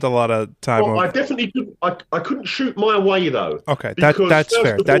 I spent a lot of time. Well, I definitely couldn't. I couldn't shoot my way though. Okay, that's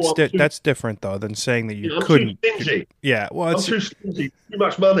fair. That's different though than saying that you couldn't. I'm too stingy. Yeah, well, I'm too stingy. Too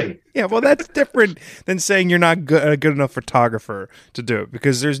much money. Yeah, well, that's different than saying you're not a good enough photographer to do it,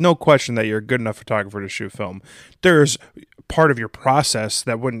 because there's no question that you're a good enough photographer to shoot film. There's part of your process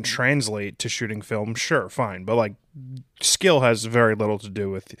that wouldn't translate to shooting film. Sure, fine, but like, skill has very little to do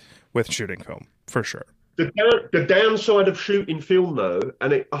with shooting film, for sure. The downside of shooting film, though,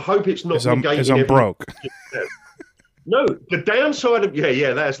 and I hope it's not negating. Is I'm broke. No, the downside of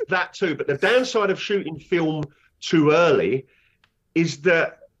that's that too. But the downside of shooting film too early is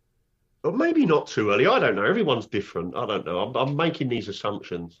that, or maybe not too early. I don't know. Everyone's different. I don't know. I'm making these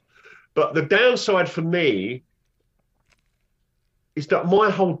assumptions, but the downside for me is that I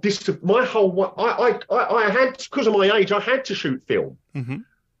had, because of my age, I had to shoot film. Mm-hmm.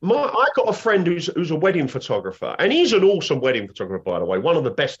 I got a friend who's a wedding photographer, and he's an awesome wedding photographer, by the way, one of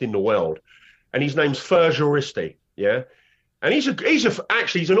the best in the world. And his name's Fer Juristi, yeah. And he's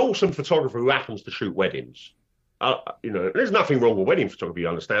an awesome photographer who happens to shoot weddings. There's nothing wrong with wedding photography, you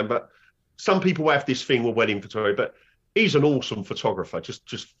understand, but some people have this thing with wedding photography. But he's an awesome photographer,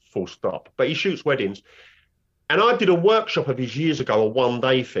 just full stop. But he shoots weddings. And I did a workshop of his years ago, a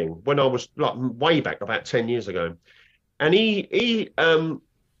one-day thing, when I was like way back, about 10 years ago. And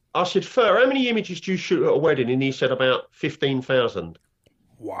I said, Fer, how many images do you shoot at a wedding? And he said about 15,000.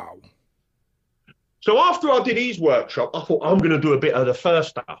 Wow. So after I did his workshop, I thought, I'm going to do a bit of the first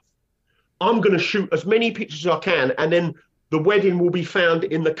stuff. I'm going to shoot as many pictures as I can, and then the wedding will be found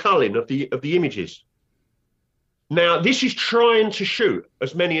in the culling of the images. Now, this is trying to shoot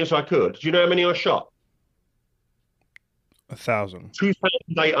as many as I could. Do you know how many I shot? 1,000.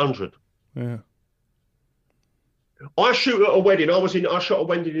 2,800. Yeah. I shoot at a wedding. I shot a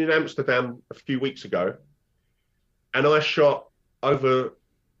wedding in Amsterdam a few weeks ago, and I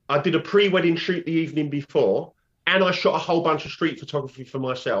did a pre-wedding shoot the evening before, and I shot a whole bunch of street photography for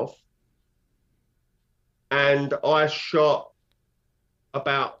myself. And I shot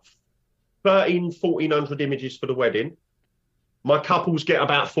about 1,400 images for the wedding. My couples get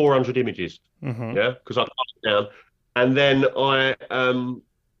about 400 images, mm-hmm. yeah, because I cut it down. And then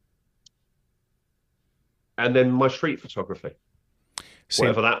and then my street photography,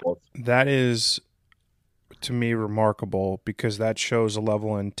 whatever that was. That is, to me, remarkable, because that shows a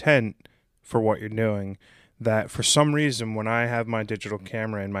level of intent for what you're doing that for some reason, when I have my digital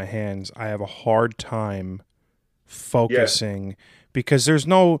camera in my hands, I have a hard time focusing because there's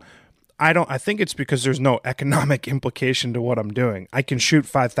no, I think it's because there's no economic implication to what I'm doing. I can shoot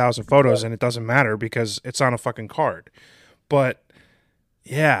 5,000 photos and it doesn't matter because it's on a fucking card. But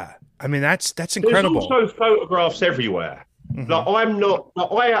yeah, I mean, that's incredible. There's also photographs everywhere. Mm-hmm. Like, I'm not,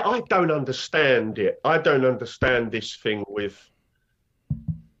 like, I don't understand it. I don't understand this thing with,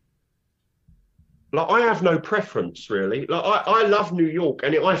 like, I have no preference really. Like, I love New York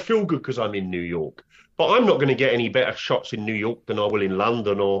and I feel good because I'm in New York, but I'm not going to get any better shots in New York than I will in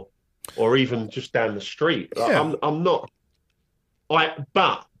London or or even just down the street. Like, Yeah. I'm not.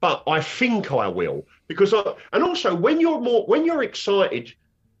 But I think I will because and also when you're excited,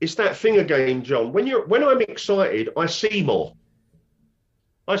 it's that thing again, John. When I'm excited, I see more.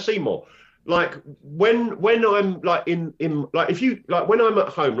 I see more. Like when I'm like in like if you like when I'm at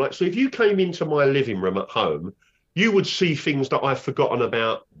home, like so if you came into my living room at home, you would see things that I've forgotten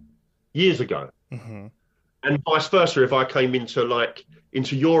about years ago. Hmm. And vice versa, if I came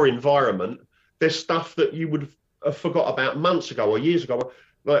into your environment, there's stuff that you would have forgot about months ago or years ago.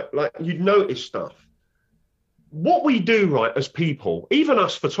 Like you'd notice stuff. What we do, right, as people, even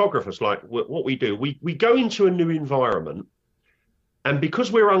us photographers, like what we do, we go into a new environment, and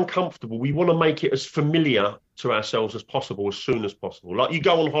because we're uncomfortable, we want to make it as familiar to ourselves as possible, as soon as possible. Like you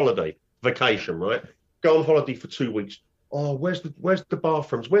go on holiday, vacation, right? Go on holiday for 2 weeks. Oh, where's the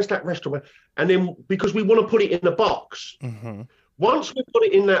bathrooms? Where's that restaurant? And then because we want to put it in a box, Hmm. once we put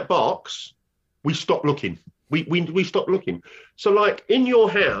it in that box, we stop looking. We stop looking. So like in your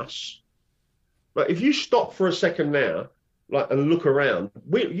house, like if you stop for a second now, like and look around,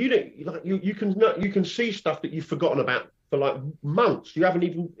 you don't like you can see stuff that you've forgotten about for like months. You haven't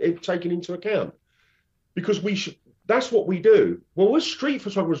even taken into account because we should. That's what we do. Well, as street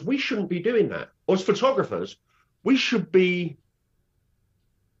photographers, we shouldn't be doing that. Or as photographers, we should be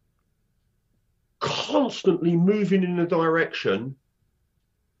constantly moving in the direction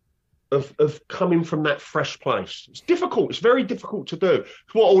of coming from that fresh place. It's difficult. It's very difficult to do.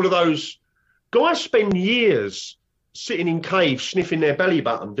 What all of those guys spend years sitting in caves, sniffing their belly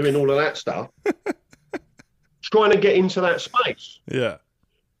button, doing all of that stuff, trying to get into that space. Yeah.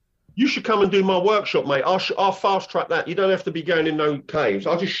 You should come and do my workshop, mate. I'll fast track that. You don't have to be going in no caves.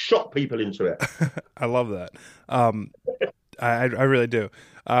 I'll just shot people into it. I love that. Um, I really do.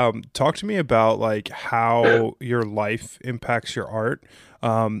 Talk to me about like how your life impacts your art.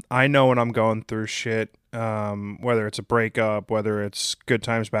 I know when I'm going through shit, whether it's a breakup, whether it's good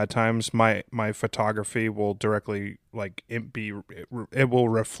times, bad times, my photography will directly like it will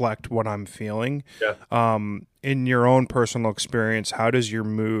reflect what I'm feeling. Yeah. In your own personal experience, how does your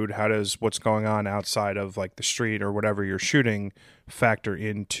mood, how does what's going on outside of like the street or whatever you're shooting factor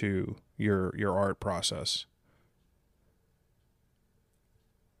into your art process?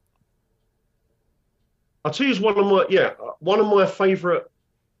 I'll tell you, one of my favourite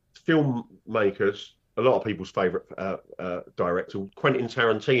filmmakers, a lot of people's favourite director, Quentin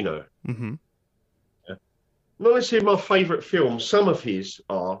Tarantino. Mm-hmm. Yeah. Not necessarily my favourite films. Some of his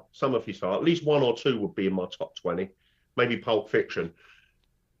are. At least one or two would be in my top 20, maybe Pulp Fiction.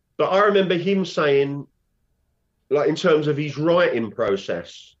 But I remember him saying, like in terms of his writing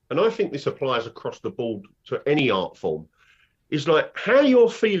process, and I think this applies across the board to any art form, is like how you're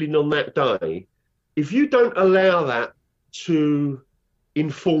feeling on that day. If you don't allow that to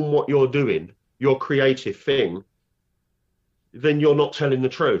inform what you're doing, your creative thing, then you're not telling the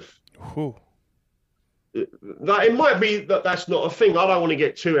truth. Ooh. That it might be that that's not a thing. I don't want to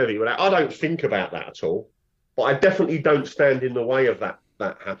get too heavy with that. I don't think about that at all, but I definitely don't stand in the way of that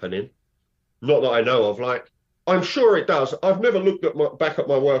happening. Not that I know of. Like I'm sure it does. I've never looked at back at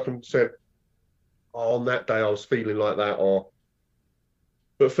my work and said, oh, on that day I was feeling like that, or.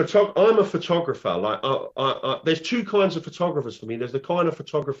 But I'm a photographer. Like there's two kinds of photographers for me. There's the kind of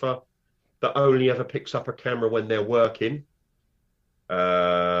photographer that only ever picks up a camera when they're working.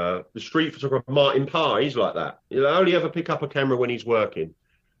 The street photographer Martin Parr, he's like that. He'll only ever pick up a camera when he's working.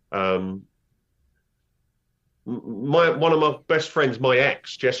 One of my best friends, my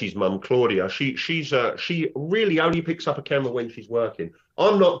ex, Jesse's mum, Claudia, she really only picks up a camera when she's working.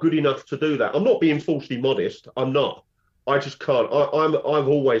 I'm not good enough to do that. I'm not being falsely modest. I'm not. I just can't. I've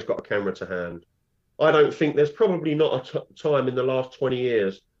always got a camera to hand. I don't think there's probably not a time in the last 20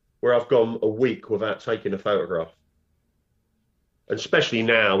 years where I've gone a week without taking a photograph. And especially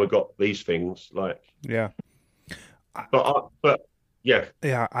now we've got these things like. Yeah. But yeah.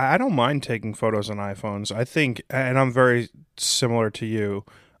 Yeah, I don't mind taking photos on iPhones. I think, and I'm very similar to you.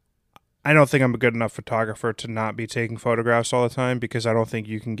 I don't think I'm a good enough photographer to not be taking photographs all the time because I don't think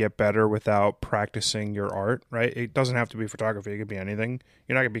you can get better without practicing your art, right? It doesn't have to be photography. It could be anything.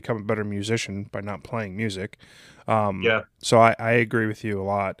 You're not going to become a better musician by not playing music. Yeah. So I agree with you a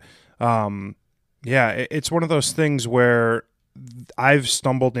lot. Yeah, it's one of those things where I've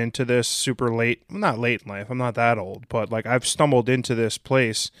stumbled into this super late, not late in life. I'm not that old, but like I've stumbled into this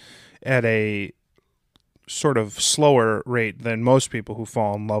place at a sort of slower rate than most people who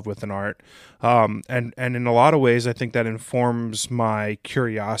fall in love with an art. And in a lot of ways, I think that informs my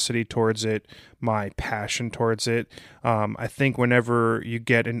curiosity towards it, my passion towards it. I think whenever you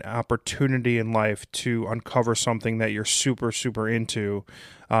get an opportunity in life to uncover something that you're super, super into,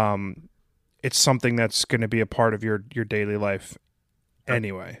 it's something that's going to be a part of your daily life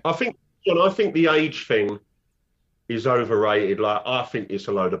anyway. I think the age thing is overrated. Like, I think it's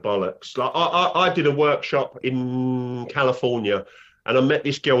a load of bollocks. Like, I did a workshop in California, and I met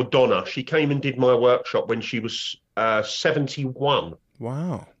this girl, Donna. She came and did my workshop when she was 71.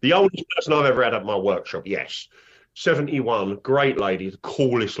 Wow. The oldest person I've ever had at my workshop, yes. 71, great lady, the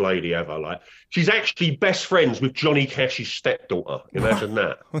coolest lady ever. Like, she's actually best friends with Johnny Cash's stepdaughter. Imagine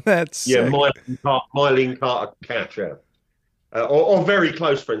that. That's Yeah, sick. Mylene Carter Cash, yeah. Or very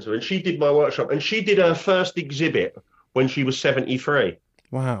close friends with her. And she did my workshop, and she did her first exhibit when she was 73.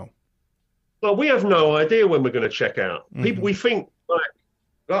 Wow. Well, we have no idea when we're going to check out. People, we think,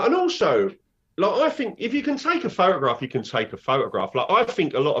 and also, like, I think if you can take a photograph, you can take a photograph. Like, I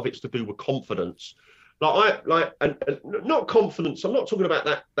think a lot of it's to do with confidence. And not confidence. I'm not talking about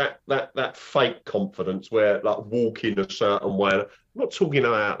that fake confidence where, like, walking a certain way. I'm not talking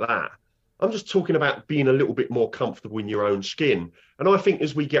about that. I'm just talking about being a little bit more comfortable in your own skin. And I think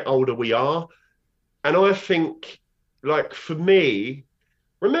as we get older, we are. And I think, like, for me,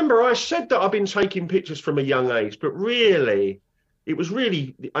 remember I said that I've been taking pictures from a young age, but really, it was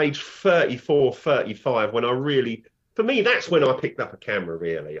really the age 34, 35 when for me, that's when I picked up a camera,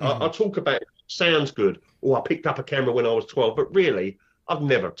 really. I talk about, it sounds good, or I picked up a camera when I was 12, but really, I've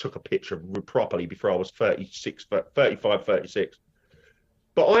never took a picture properly before I was 36, 35, 36.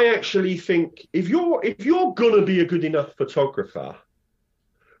 But I actually think if you're gonna be a good enough photographer,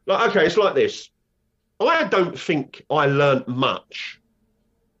 like, okay, it's like this. I don't think I learnt much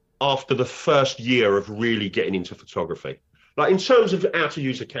after the first year of really getting into photography. Like, in terms of how to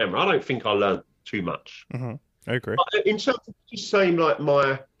use a camera, I don't think I learnt too much. I agree. But in terms of just saying, like,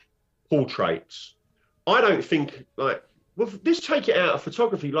 my portraits, I don't think, like, well, just take it out of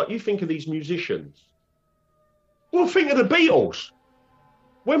photography. Like, you think of these musicians. Well, think of the Beatles.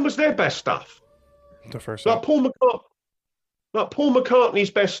 When was their best stuff? The first Like Paul McCartney's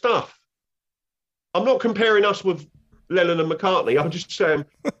best stuff. I'm not comparing us with Lennon and McCartney. I'm just saying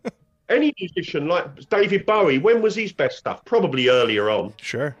any musician like David Bowie, when was his best stuff? Probably earlier on.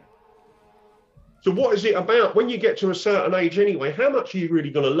 Sure. So what is it about when you get to a certain age anyway? How much are you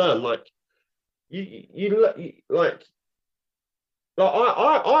really going to learn? Like,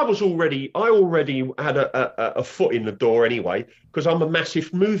 I already had a foot in the door anyway, because I'm a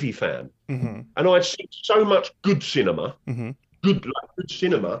massive movie fan, and I'd seen so much good cinema, good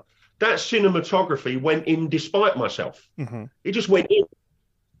cinema. That cinematography went in despite myself. It just went in.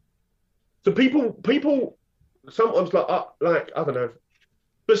 So people sometimes, like I don't know,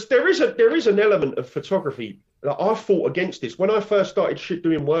 but there is an element of photography that I fought against this when I first started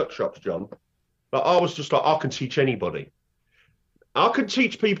doing workshops, John. Like, I was just like, I can teach anybody. I could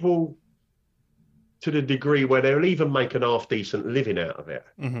teach people to the degree where they'll even make an half-decent living out of it.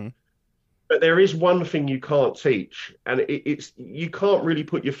 But there is one thing you can't teach, and it's you can't really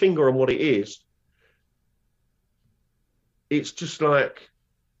put your finger on what it is. It's just like,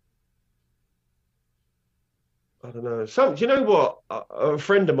 I don't know. Do you know what? A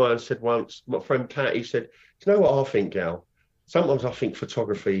friend of mine said once, my friend Pat, he said, do you know what I think, Gal? Sometimes I think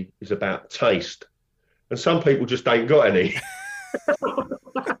photography is about taste, and some people just ain't got any.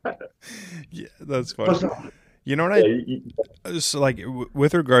 Yeah, that's funny. You know what so, like,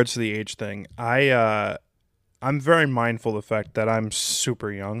 with regards to the age thing, I'm very mindful of the fact that I'm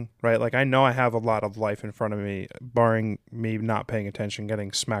super young, right? Like, I know I have a lot of life in front of me, barring me not paying attention,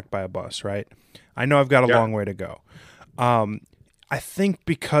 getting smacked by a bus, right? I know I've got a long way to go. I think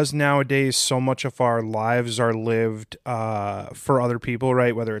because nowadays so much of our lives are lived for other people,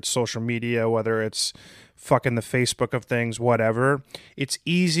 right? Whether it's social media, whether it's fucking the Facebook of things, whatever, it's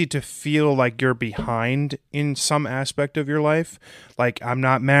easy to feel like you're behind in some aspect of your life. Like, I'm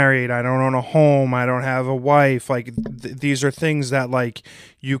not married, I don't own a home, I don't have a wife. Like, these are things that, like,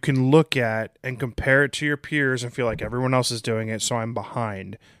 you can look at and compare it to your peers and feel like everyone else is doing it, so I'm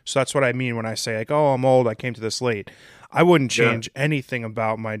behind. So that's what I mean when I say, like, oh, I'm old, I came to this late. I wouldn't change anything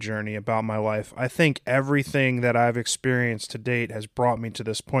about my journey, about my life. I think everything that I've experienced to date has brought me to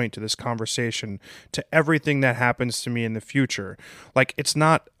this point, to this conversation, to everything that happens to me in the future. Like, it's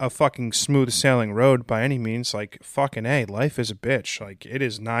not a fucking smooth sailing road by any means. Like, fucking A, life is a bitch. Like, it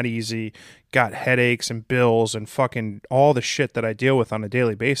is not easy. got headaches and bills and fucking all the shit that I deal with on a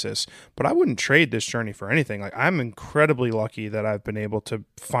daily basis. But I wouldn't trade this journey for anything. Like, I'm incredibly lucky that I've been able to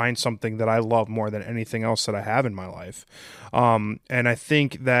find something that I love more than anything else that I have in my life. And I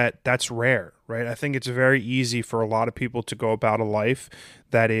think that that's rare, right? I think it's very easy for a lot of people to go about a life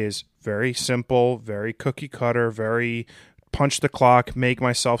that is very simple, very cookie cutter, very punch the clock, make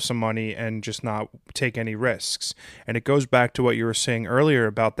myself some money, and just not take any risks. And it goes back to what you were saying earlier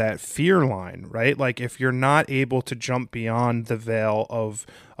about that fear line, right? Like, if you're not able to jump beyond the veil of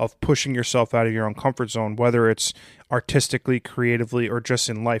pushing yourself out of your own comfort zone, whether it's artistically, creatively, or just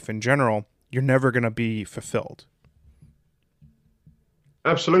in life in general, you're never going to be fulfilled.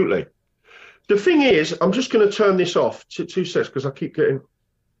 Absolutely. The thing is, I'm just going to turn this off to 2 seconds because I keep getting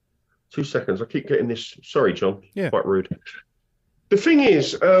 2 seconds. I keep getting this. Sorry, John. Yeah. Quite rude. The thing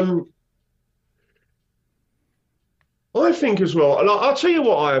is, I think as well, and I'll tell you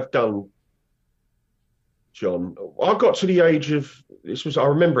what I have done, John. I got to the age of, I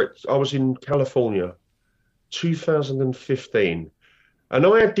remember it, I was in California, 2015, and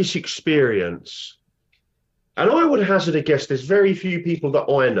I had this experience, and I would hazard a guess there's very few people that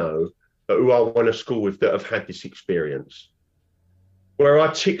I know who I went to school with that have had this experience, where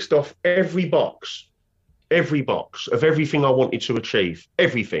I ticked off every box of everything I wanted to achieve.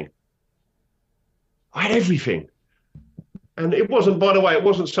 Everything. I had everything. And it wasn't, by the way, it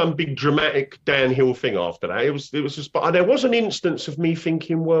wasn't some big dramatic downhill thing after that. It was just, but there was an instance of me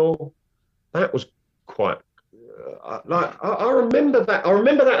thinking, well, that was quite, I remember that. I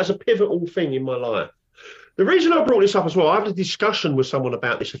remember that as a pivotal thing in my life. The reason I brought this up as well, I had a discussion with someone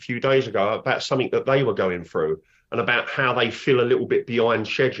about this a few days ago about something that they were going through and about how they feel a little bit behind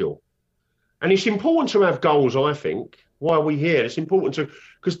schedule. And it's important to have goals, I think. Why are we here? It's important to,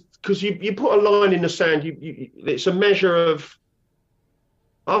 because you put a line in the sand, it's a measure of,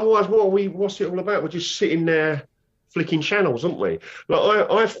 otherwise, what's it all about? We're just sitting there flicking channels, aren't we?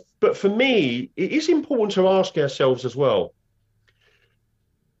 But for me, it is important to ask ourselves as well,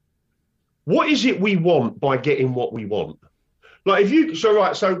 what is it we want by getting what we want? Like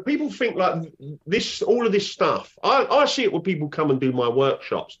so people think like this, all of this stuff. I see it when people come and do my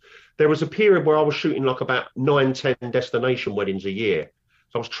workshops. There was a period where I was shooting like about 9-10 destination weddings a year.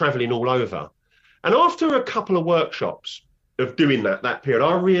 So I was traveling all over. And after a couple of workshops of doing that period,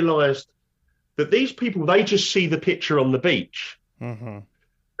 I realized that these people, they just see the picture on the beach. Mm-hmm.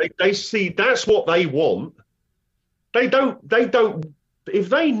 They see that's what they want. They don't, if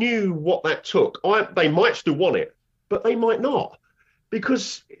they knew what that took, they might still want it, but they might not,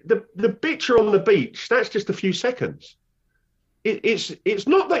 because the picture on the beach, that's just a few seconds. It's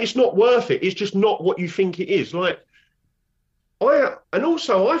not that it's not worth it. It's just not what you think it is. I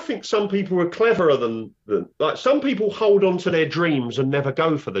think some people are cleverer than like some people hold on to their dreams and never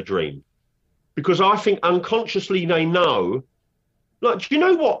go for the dream, because I think unconsciously they know. Like, do you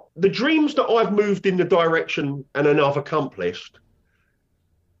know what? The dreams that I've moved in the direction and I've accomplished,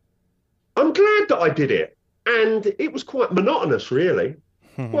 I'm glad that I did it. And it was quite monotonous, really.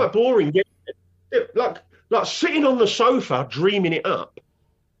 Quite boring. Like sitting on the sofa, dreaming it up,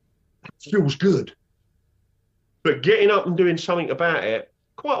 feels good. But getting up and doing something about it,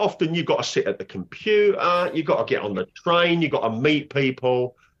 quite often you've got to sit at the computer, you've got to get on the train, you've got to meet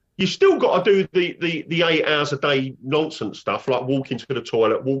people. You still got to do the 8 hours a day nonsense stuff, like walking to the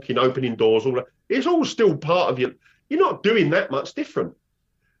toilet, opening doors, all that. It's all still part of you. You're not doing that much different.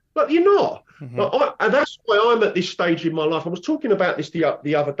 But you're not. Mm-hmm. And that's why I'm at this stage in my life. I was talking about this the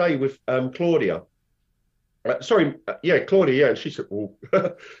other day with Claudia. Claudia, yeah. And she said,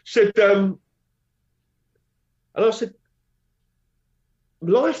 and I said,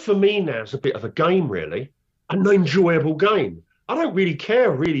 life for me now is a bit of a game, really, an enjoyable game. I don't really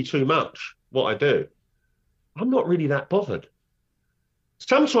care really too much what I do. I'm not really that bothered.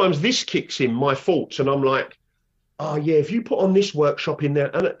 Sometimes this kicks in my thoughts and I'm like, oh yeah, if you put on this workshop in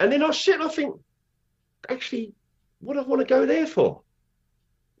there, and then I sit and I think, actually, what do I want to go there for?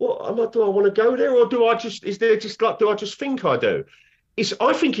 Do I want to go there, or do I just think I do?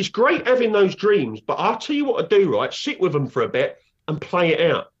 I think it's great having those dreams, but I'll tell you what to do, right? Sit with them for a bit and play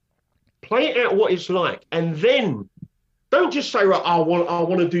it out. Play it out what it's like, and then don't just say, right, I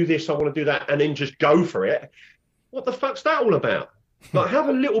want to do this, I want to do that, and then just go for it. What the fuck's that all about? Like, have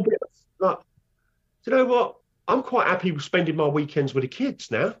a little bit of, like, do you know what? I'm quite happy with spending my weekends with the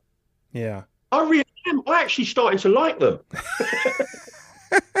kids now. Yeah. I really am. I'm actually starting to like them.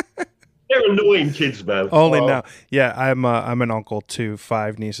 They're annoying kids, man. Only now. Yeah, I'm an uncle to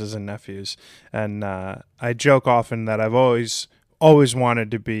 5 nieces and nephews. And I joke often that I've always always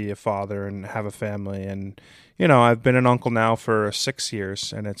wanted to be a father and have a family. And, I've been an uncle now for 6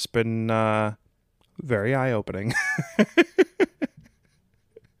 years, and it's been very eye-opening.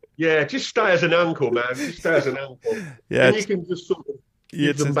 Yeah, just stay as an uncle, man. Just stay as an uncle. Yeah, Then you can just sort of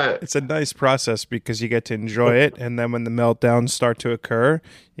give them back. it's a nice process because you get to enjoy it, and then when the meltdowns start to occur,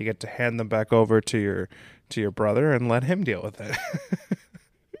 you get to hand them back over to your brother and let him deal with it.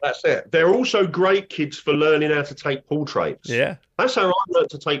 That's it. They're also great kids for learning how to take portraits. Yeah. That's how I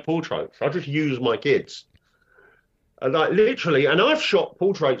learned to take portraits. I just use my kids. And like literally, and I've shot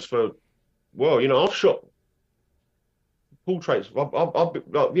portraits for, I've shot portraits.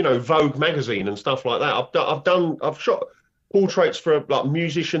 Vogue magazine and stuff like that. I've shot portraits for like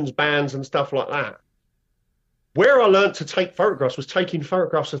musicians, bands, and stuff like that. Where I learned to take photographs was taking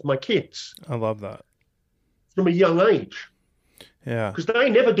photographs of my kids. I love that. From a young age. Yeah. Because they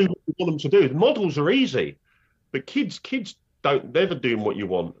never do what you want them to do. The models are easy, but kids don't never do what you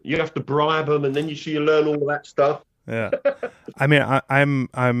want. You have to bribe them, and then you learn all of that stuff. Yeah. I mean, I'm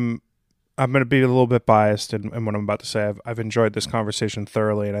going to be a little bit biased in what I'm about to say. I've enjoyed this conversation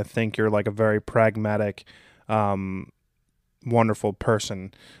thoroughly, and I think you're like a very pragmatic, wonderful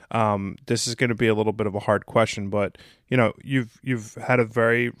person. This is going to be a little bit of a hard question, but you've had a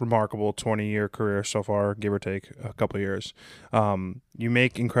very remarkable 20-year career so far, give or take a couple of years. You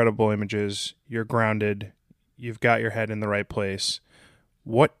make incredible images. You're grounded. You've got your head in the right place.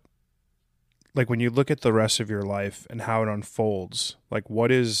 Like when you look at the rest of your life and how it unfolds, like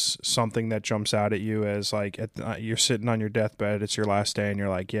what is something that jumps out at you as like you're sitting on your deathbed, it's your last day, and you're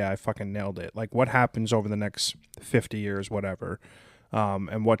like, yeah, I fucking nailed it. Like what happens over the next 50 years, whatever,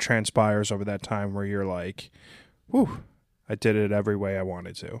 and what transpires over that time where you're like, whew, I did it every way I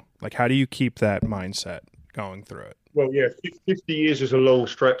wanted to. Like how do you keep that mindset going through it? Well, yeah, 50 years is a long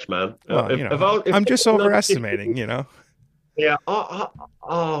stretch, man. Well, I'm just overestimating, Yeah.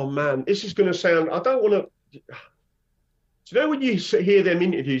 Oh man, this is going to sound. I don't want to. Do you know when you hear them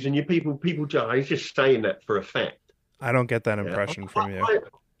interviews and people he's just saying that for effect. I don't get that impression from you.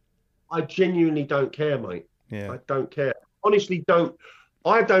 I genuinely don't care, mate. Yeah. I don't care. Honestly, don't.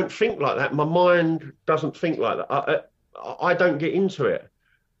 I don't think like that. My mind doesn't think like that. I don't get into it.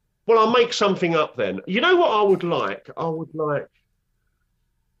 Well, I'll make something up then. You know what I would like?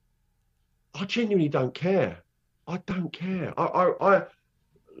 I genuinely don't care. I don't care. I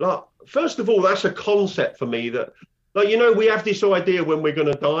like. First of all, that's a concept for me that, like, we have this idea when we're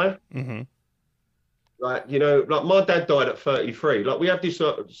going to die. Mm-hmm. Like, like my dad died at 33. Like we have this.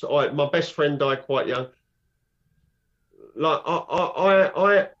 My best friend died quite young.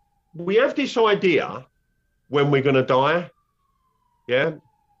 Like we have this idea when we're going to die. Yeah.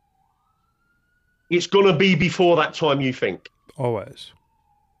 It's going to be before that time you think. Always.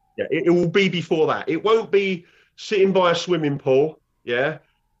 Yeah, it will be before that. It won't be sitting by a swimming pool, yeah,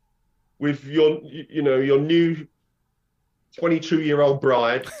 with your new 22-year-old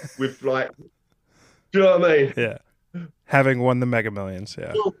bride with like, do you know what I mean? Yeah. Having won the Mega Millions,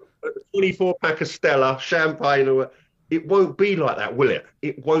 yeah. 24-pack of Stella, champagne, it won't be like that, will it?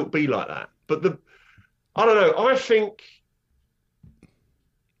 It won't be like that. But I don't know, I think,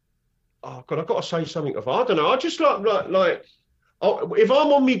 oh God, I've got to say something of, I don't know, I just like, if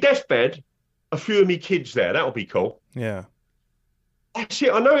I'm on my deathbed, a few of me kids there, that'll be cool. Yeah. That's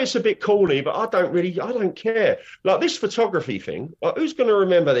it. I know it's a bit corny, but I don't care. Like this photography thing, like who's going to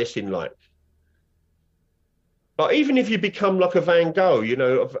remember this in like even if you become like a Van Gogh,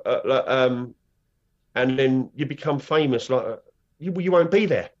 and then you become famous, like you won't be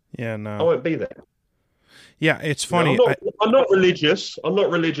there. Yeah, no. I won't be there. Yeah, it's funny. I'm not religious. I'm not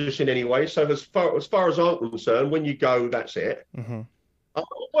religious in any way. So as far as I'm concerned, when you go, that's it. Mm-hmm.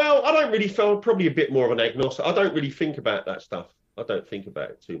 Well, I don't really feel probably a bit more of an agnostic. I don't really think about that stuff. I don't think about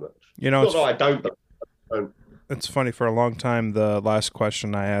it too much. It's not that I don't. It's funny. For a long time, the last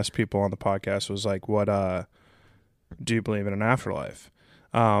question I asked people on the podcast was like, "What do you believe in an afterlife?"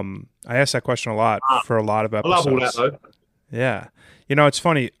 I asked that question a lot for a lot of episodes. I love all that though. Yeah, it's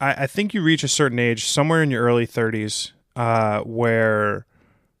funny. I think you reach a certain age, somewhere in your early 30s, where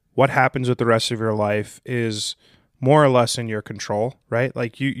what happens with the rest of your life is more or less in your control, right?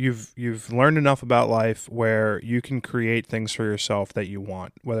 Like you've learned enough about life where you can create things for yourself that you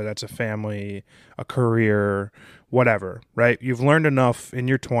want, whether that's a family, a career, whatever, right? You've learned enough in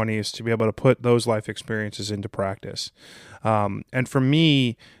your 20s to be able to put those life experiences into practice. And for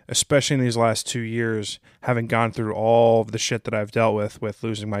me, especially in these last 2 years, having gone through all of the shit that I've dealt with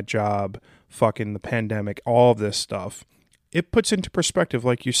losing my job, fucking the pandemic, all of this stuff, it puts into perspective,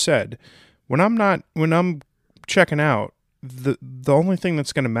 like you said, when I'm checking out, the only thing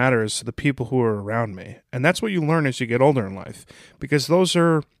that's going to matter is the people who are around me. And that's what you learn as you get older in life, because those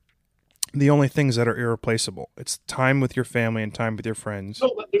are the only things that are irreplaceable. It's time with your family and time with your friends.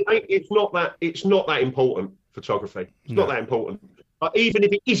 It's not that important, photography. It's not that important. But even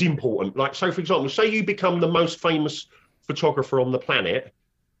if it is important, like, so for example, say you become the most famous photographer on the planet.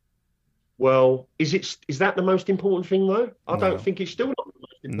 Well, is that the most important thing though? I don't think it's still not the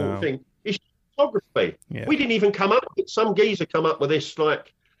most important thing. It's photography. Yeah. We didn't even come up with it. Some geezer come up with this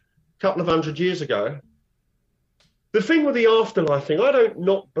like a couple of 100 years ago. The thing with the afterlife thing, I don't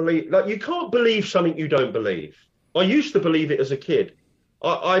not believe, like, you can't believe something you don't believe. I used to believe it as a kid.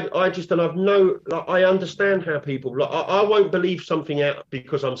 I just, and I've no, like, I understand how people, like, I won't believe something out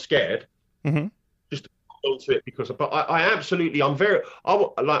because I'm scared. Mm-hmm. Just onto it because, but I absolutely,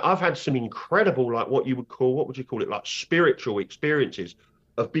 I've had some incredible, like, what you call it, like spiritual experiences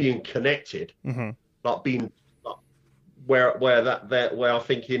of being connected, mm-hmm. like being, like, where I'm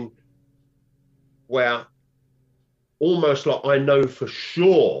thinking, where almost like I know for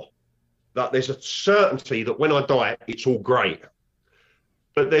sure that there's a certainty that when I die, it's all great.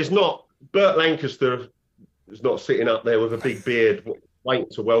 But there's not, Burt Lancaster is not sitting up there with a big beard waiting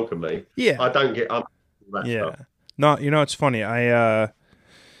to welcome me. Yeah. I don't get up that Yeah. stuff. No, it's funny.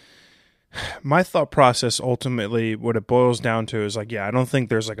 My thought process ultimately, what it boils down to is like, yeah, I don't think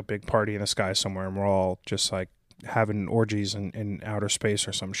there's like a big party in the sky somewhere and we're all just like having orgies in outer space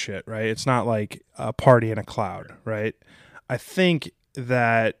or some shit, right? It's not like a party in a cloud, right? I think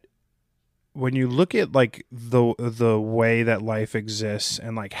that when you look at like the way that life exists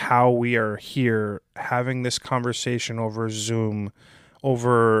and like how we are here having this conversation over Zoom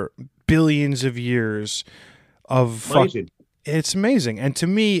over billions of years of it's amazing. And to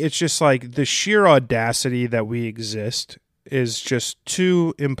me, it's just like the sheer audacity that we exist is just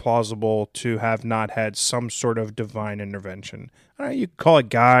too implausible to have not had some sort of divine intervention. I don't know, you could call it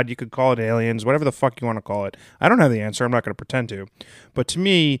God, you could call it aliens, whatever the fuck you want to call it. I don't have the answer. I'm not going to pretend to. But to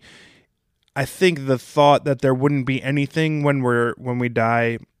me, I think the thought that there wouldn't be anything when we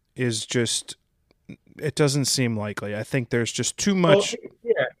die is just, it doesn't seem likely. I think there's just too much. Well,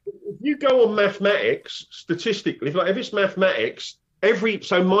 yeah, if you go on mathematics, statistically, if it's mathematics,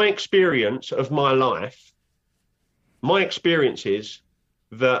 so my experience of my life, my experience is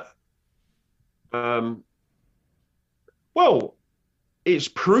that, well, it's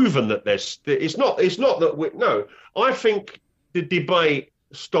proven that it's not that I think the debate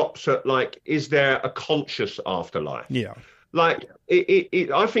stops at like, is there a conscious afterlife? Yeah. Like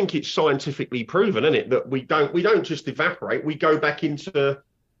I think it's scientifically proven, isn't it, that we don't just evaporate, we go back into,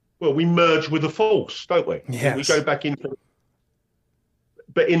 well, we merge with the force, don't we? Yes. We go back into,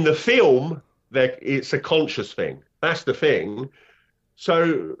 but in the film, it's a conscious thing. That's the thing.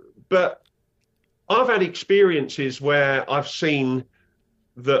 So, but I've had experiences where I've seen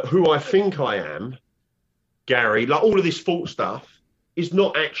that who I think I am, Gary, like all of this fault stuff, is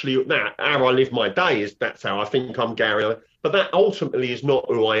not actually that. How I live my day that's how I think I'm Gary. But that ultimately is not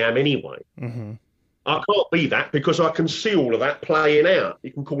who I am anyway. Mm-hmm. I can't be that because I can see all of that playing out.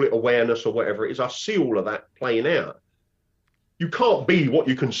 You can call it awareness or whatever it is. I see all of that playing out. You can't be what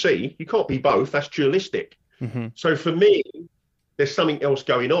you can see. You can't be both. That's dualistic. Mm-hmm. So for me, there's something else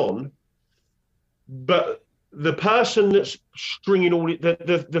going on. But the person that's stringing all it,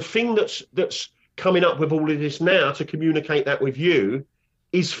 the thing that's coming up with all of this now to communicate that with you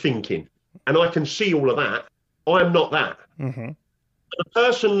is thinking. And I can see all of that. I'm not that. Mm-hmm. The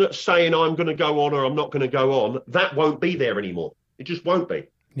person that's saying I'm going to go on or I'm not going to go on, that won't be there anymore. It just won't be.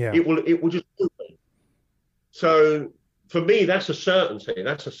 Yeah. It will just won't be. So for me, that's a certainty.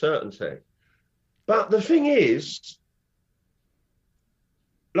 That's a certainty. But the thing is,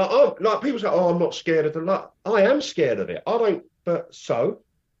 like people say, "Oh, I'm not scared of the luck." I am scared of it. But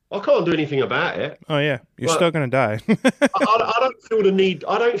I can't do anything about it. Oh yeah, you're still gonna die. I don't feel the need.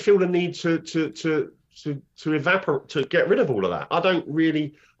 I don't feel the need to evaporate, to get rid of all of that. I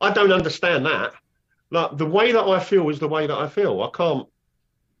don't understand that. Like, the way that I feel is the way that I feel. I can't.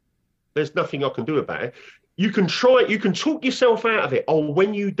 There's nothing I can do about it. You can talk yourself out of it. Oh,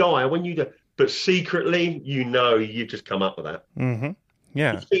 when you die, but secretly, you just come up with that. Mm-hmm.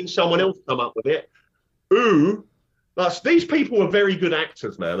 Yeah. You've seen someone else come up with it. Ooh, these people are very good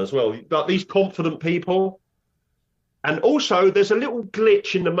actors, man, as well. Like, these confident people. And also, there's a little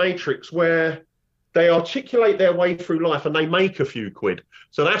glitch in the Matrix where they articulate their way through life and they make a few quid.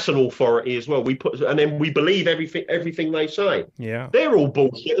 So that's an authority as well. And then we believe everything they say. Yeah. They're all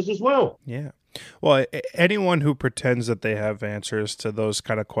bullshitters as well. Yeah. Well, anyone who pretends that they have answers to those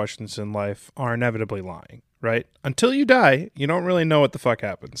kind of questions in life are inevitably lying, right? Until you die, you don't really know what the fuck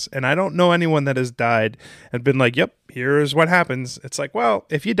happens. And I don't know anyone that has died and been like, yep, here's what happens. It's like, well,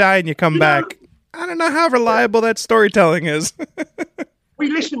 if you die and you come back, I don't know how reliable that storytelling is. We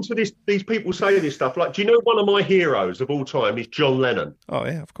listen to these people say this stuff. Like, do you know one of my heroes of all time is John Lennon? Oh,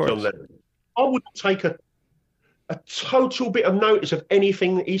 yeah, of course. John Lennon. I wouldn't take a total bit of notice of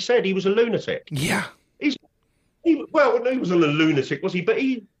anything that he said. He was a lunatic. Yeah. He wasn't a lunatic, was he? But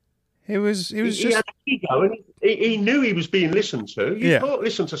he was he just had an ego, and he knew he was being listened to. You can't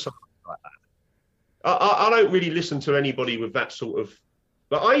listen to something like that. I don't really listen to anybody with that sort of.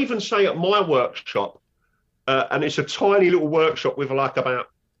 But I even say at my workshop, and it's a tiny little workshop with like about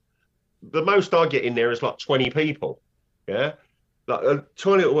the most I get in there is like 20 people. Yeah, like a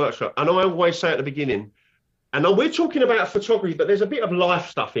tiny little workshop, and I always say at the beginning, and we're talking about photography, but there's a bit of life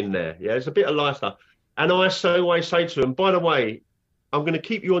stuff in there. Yeah, there's a bit of life stuff, and I always say to them, by the way, I'm going to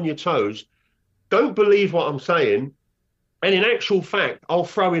keep you on your toes. Don't believe what I'm saying. And in actual fact, I'll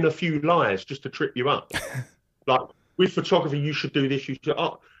throw in a few lies just to trip you up. Like, with photography, you should do this.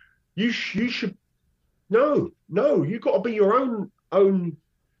 You should. No, you've got to be your own.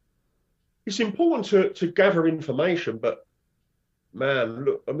 It's important to gather information, but man,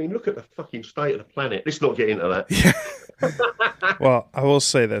 look at the fucking state of the planet. Let's not get into that. Yeah. Well, I will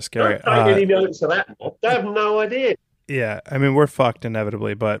say this, Gary. Don't take any notice of that. They have no idea. Yeah, I mean, we're fucked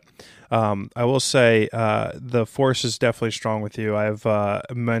inevitably, but I will say the force is definitely strong with you. I've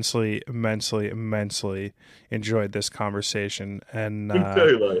immensely enjoyed this conversation, and Me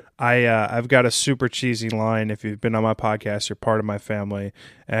too, mate. I've got a super cheesy line. If you've been on my podcast, you're part of my family,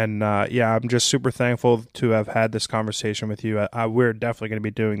 and yeah, I'm just super thankful to have had this conversation with you. We're definitely going to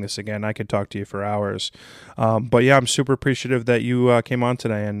be doing this again. I could talk to you for hours, but yeah, I'm super appreciative that you came on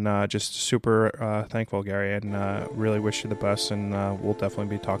today, and just super thankful, Gary, and really wish you the best, and we'll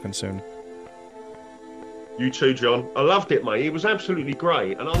definitely be talking soon. You too, John. I loved it, mate. It was absolutely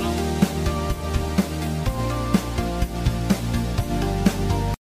great, and I love.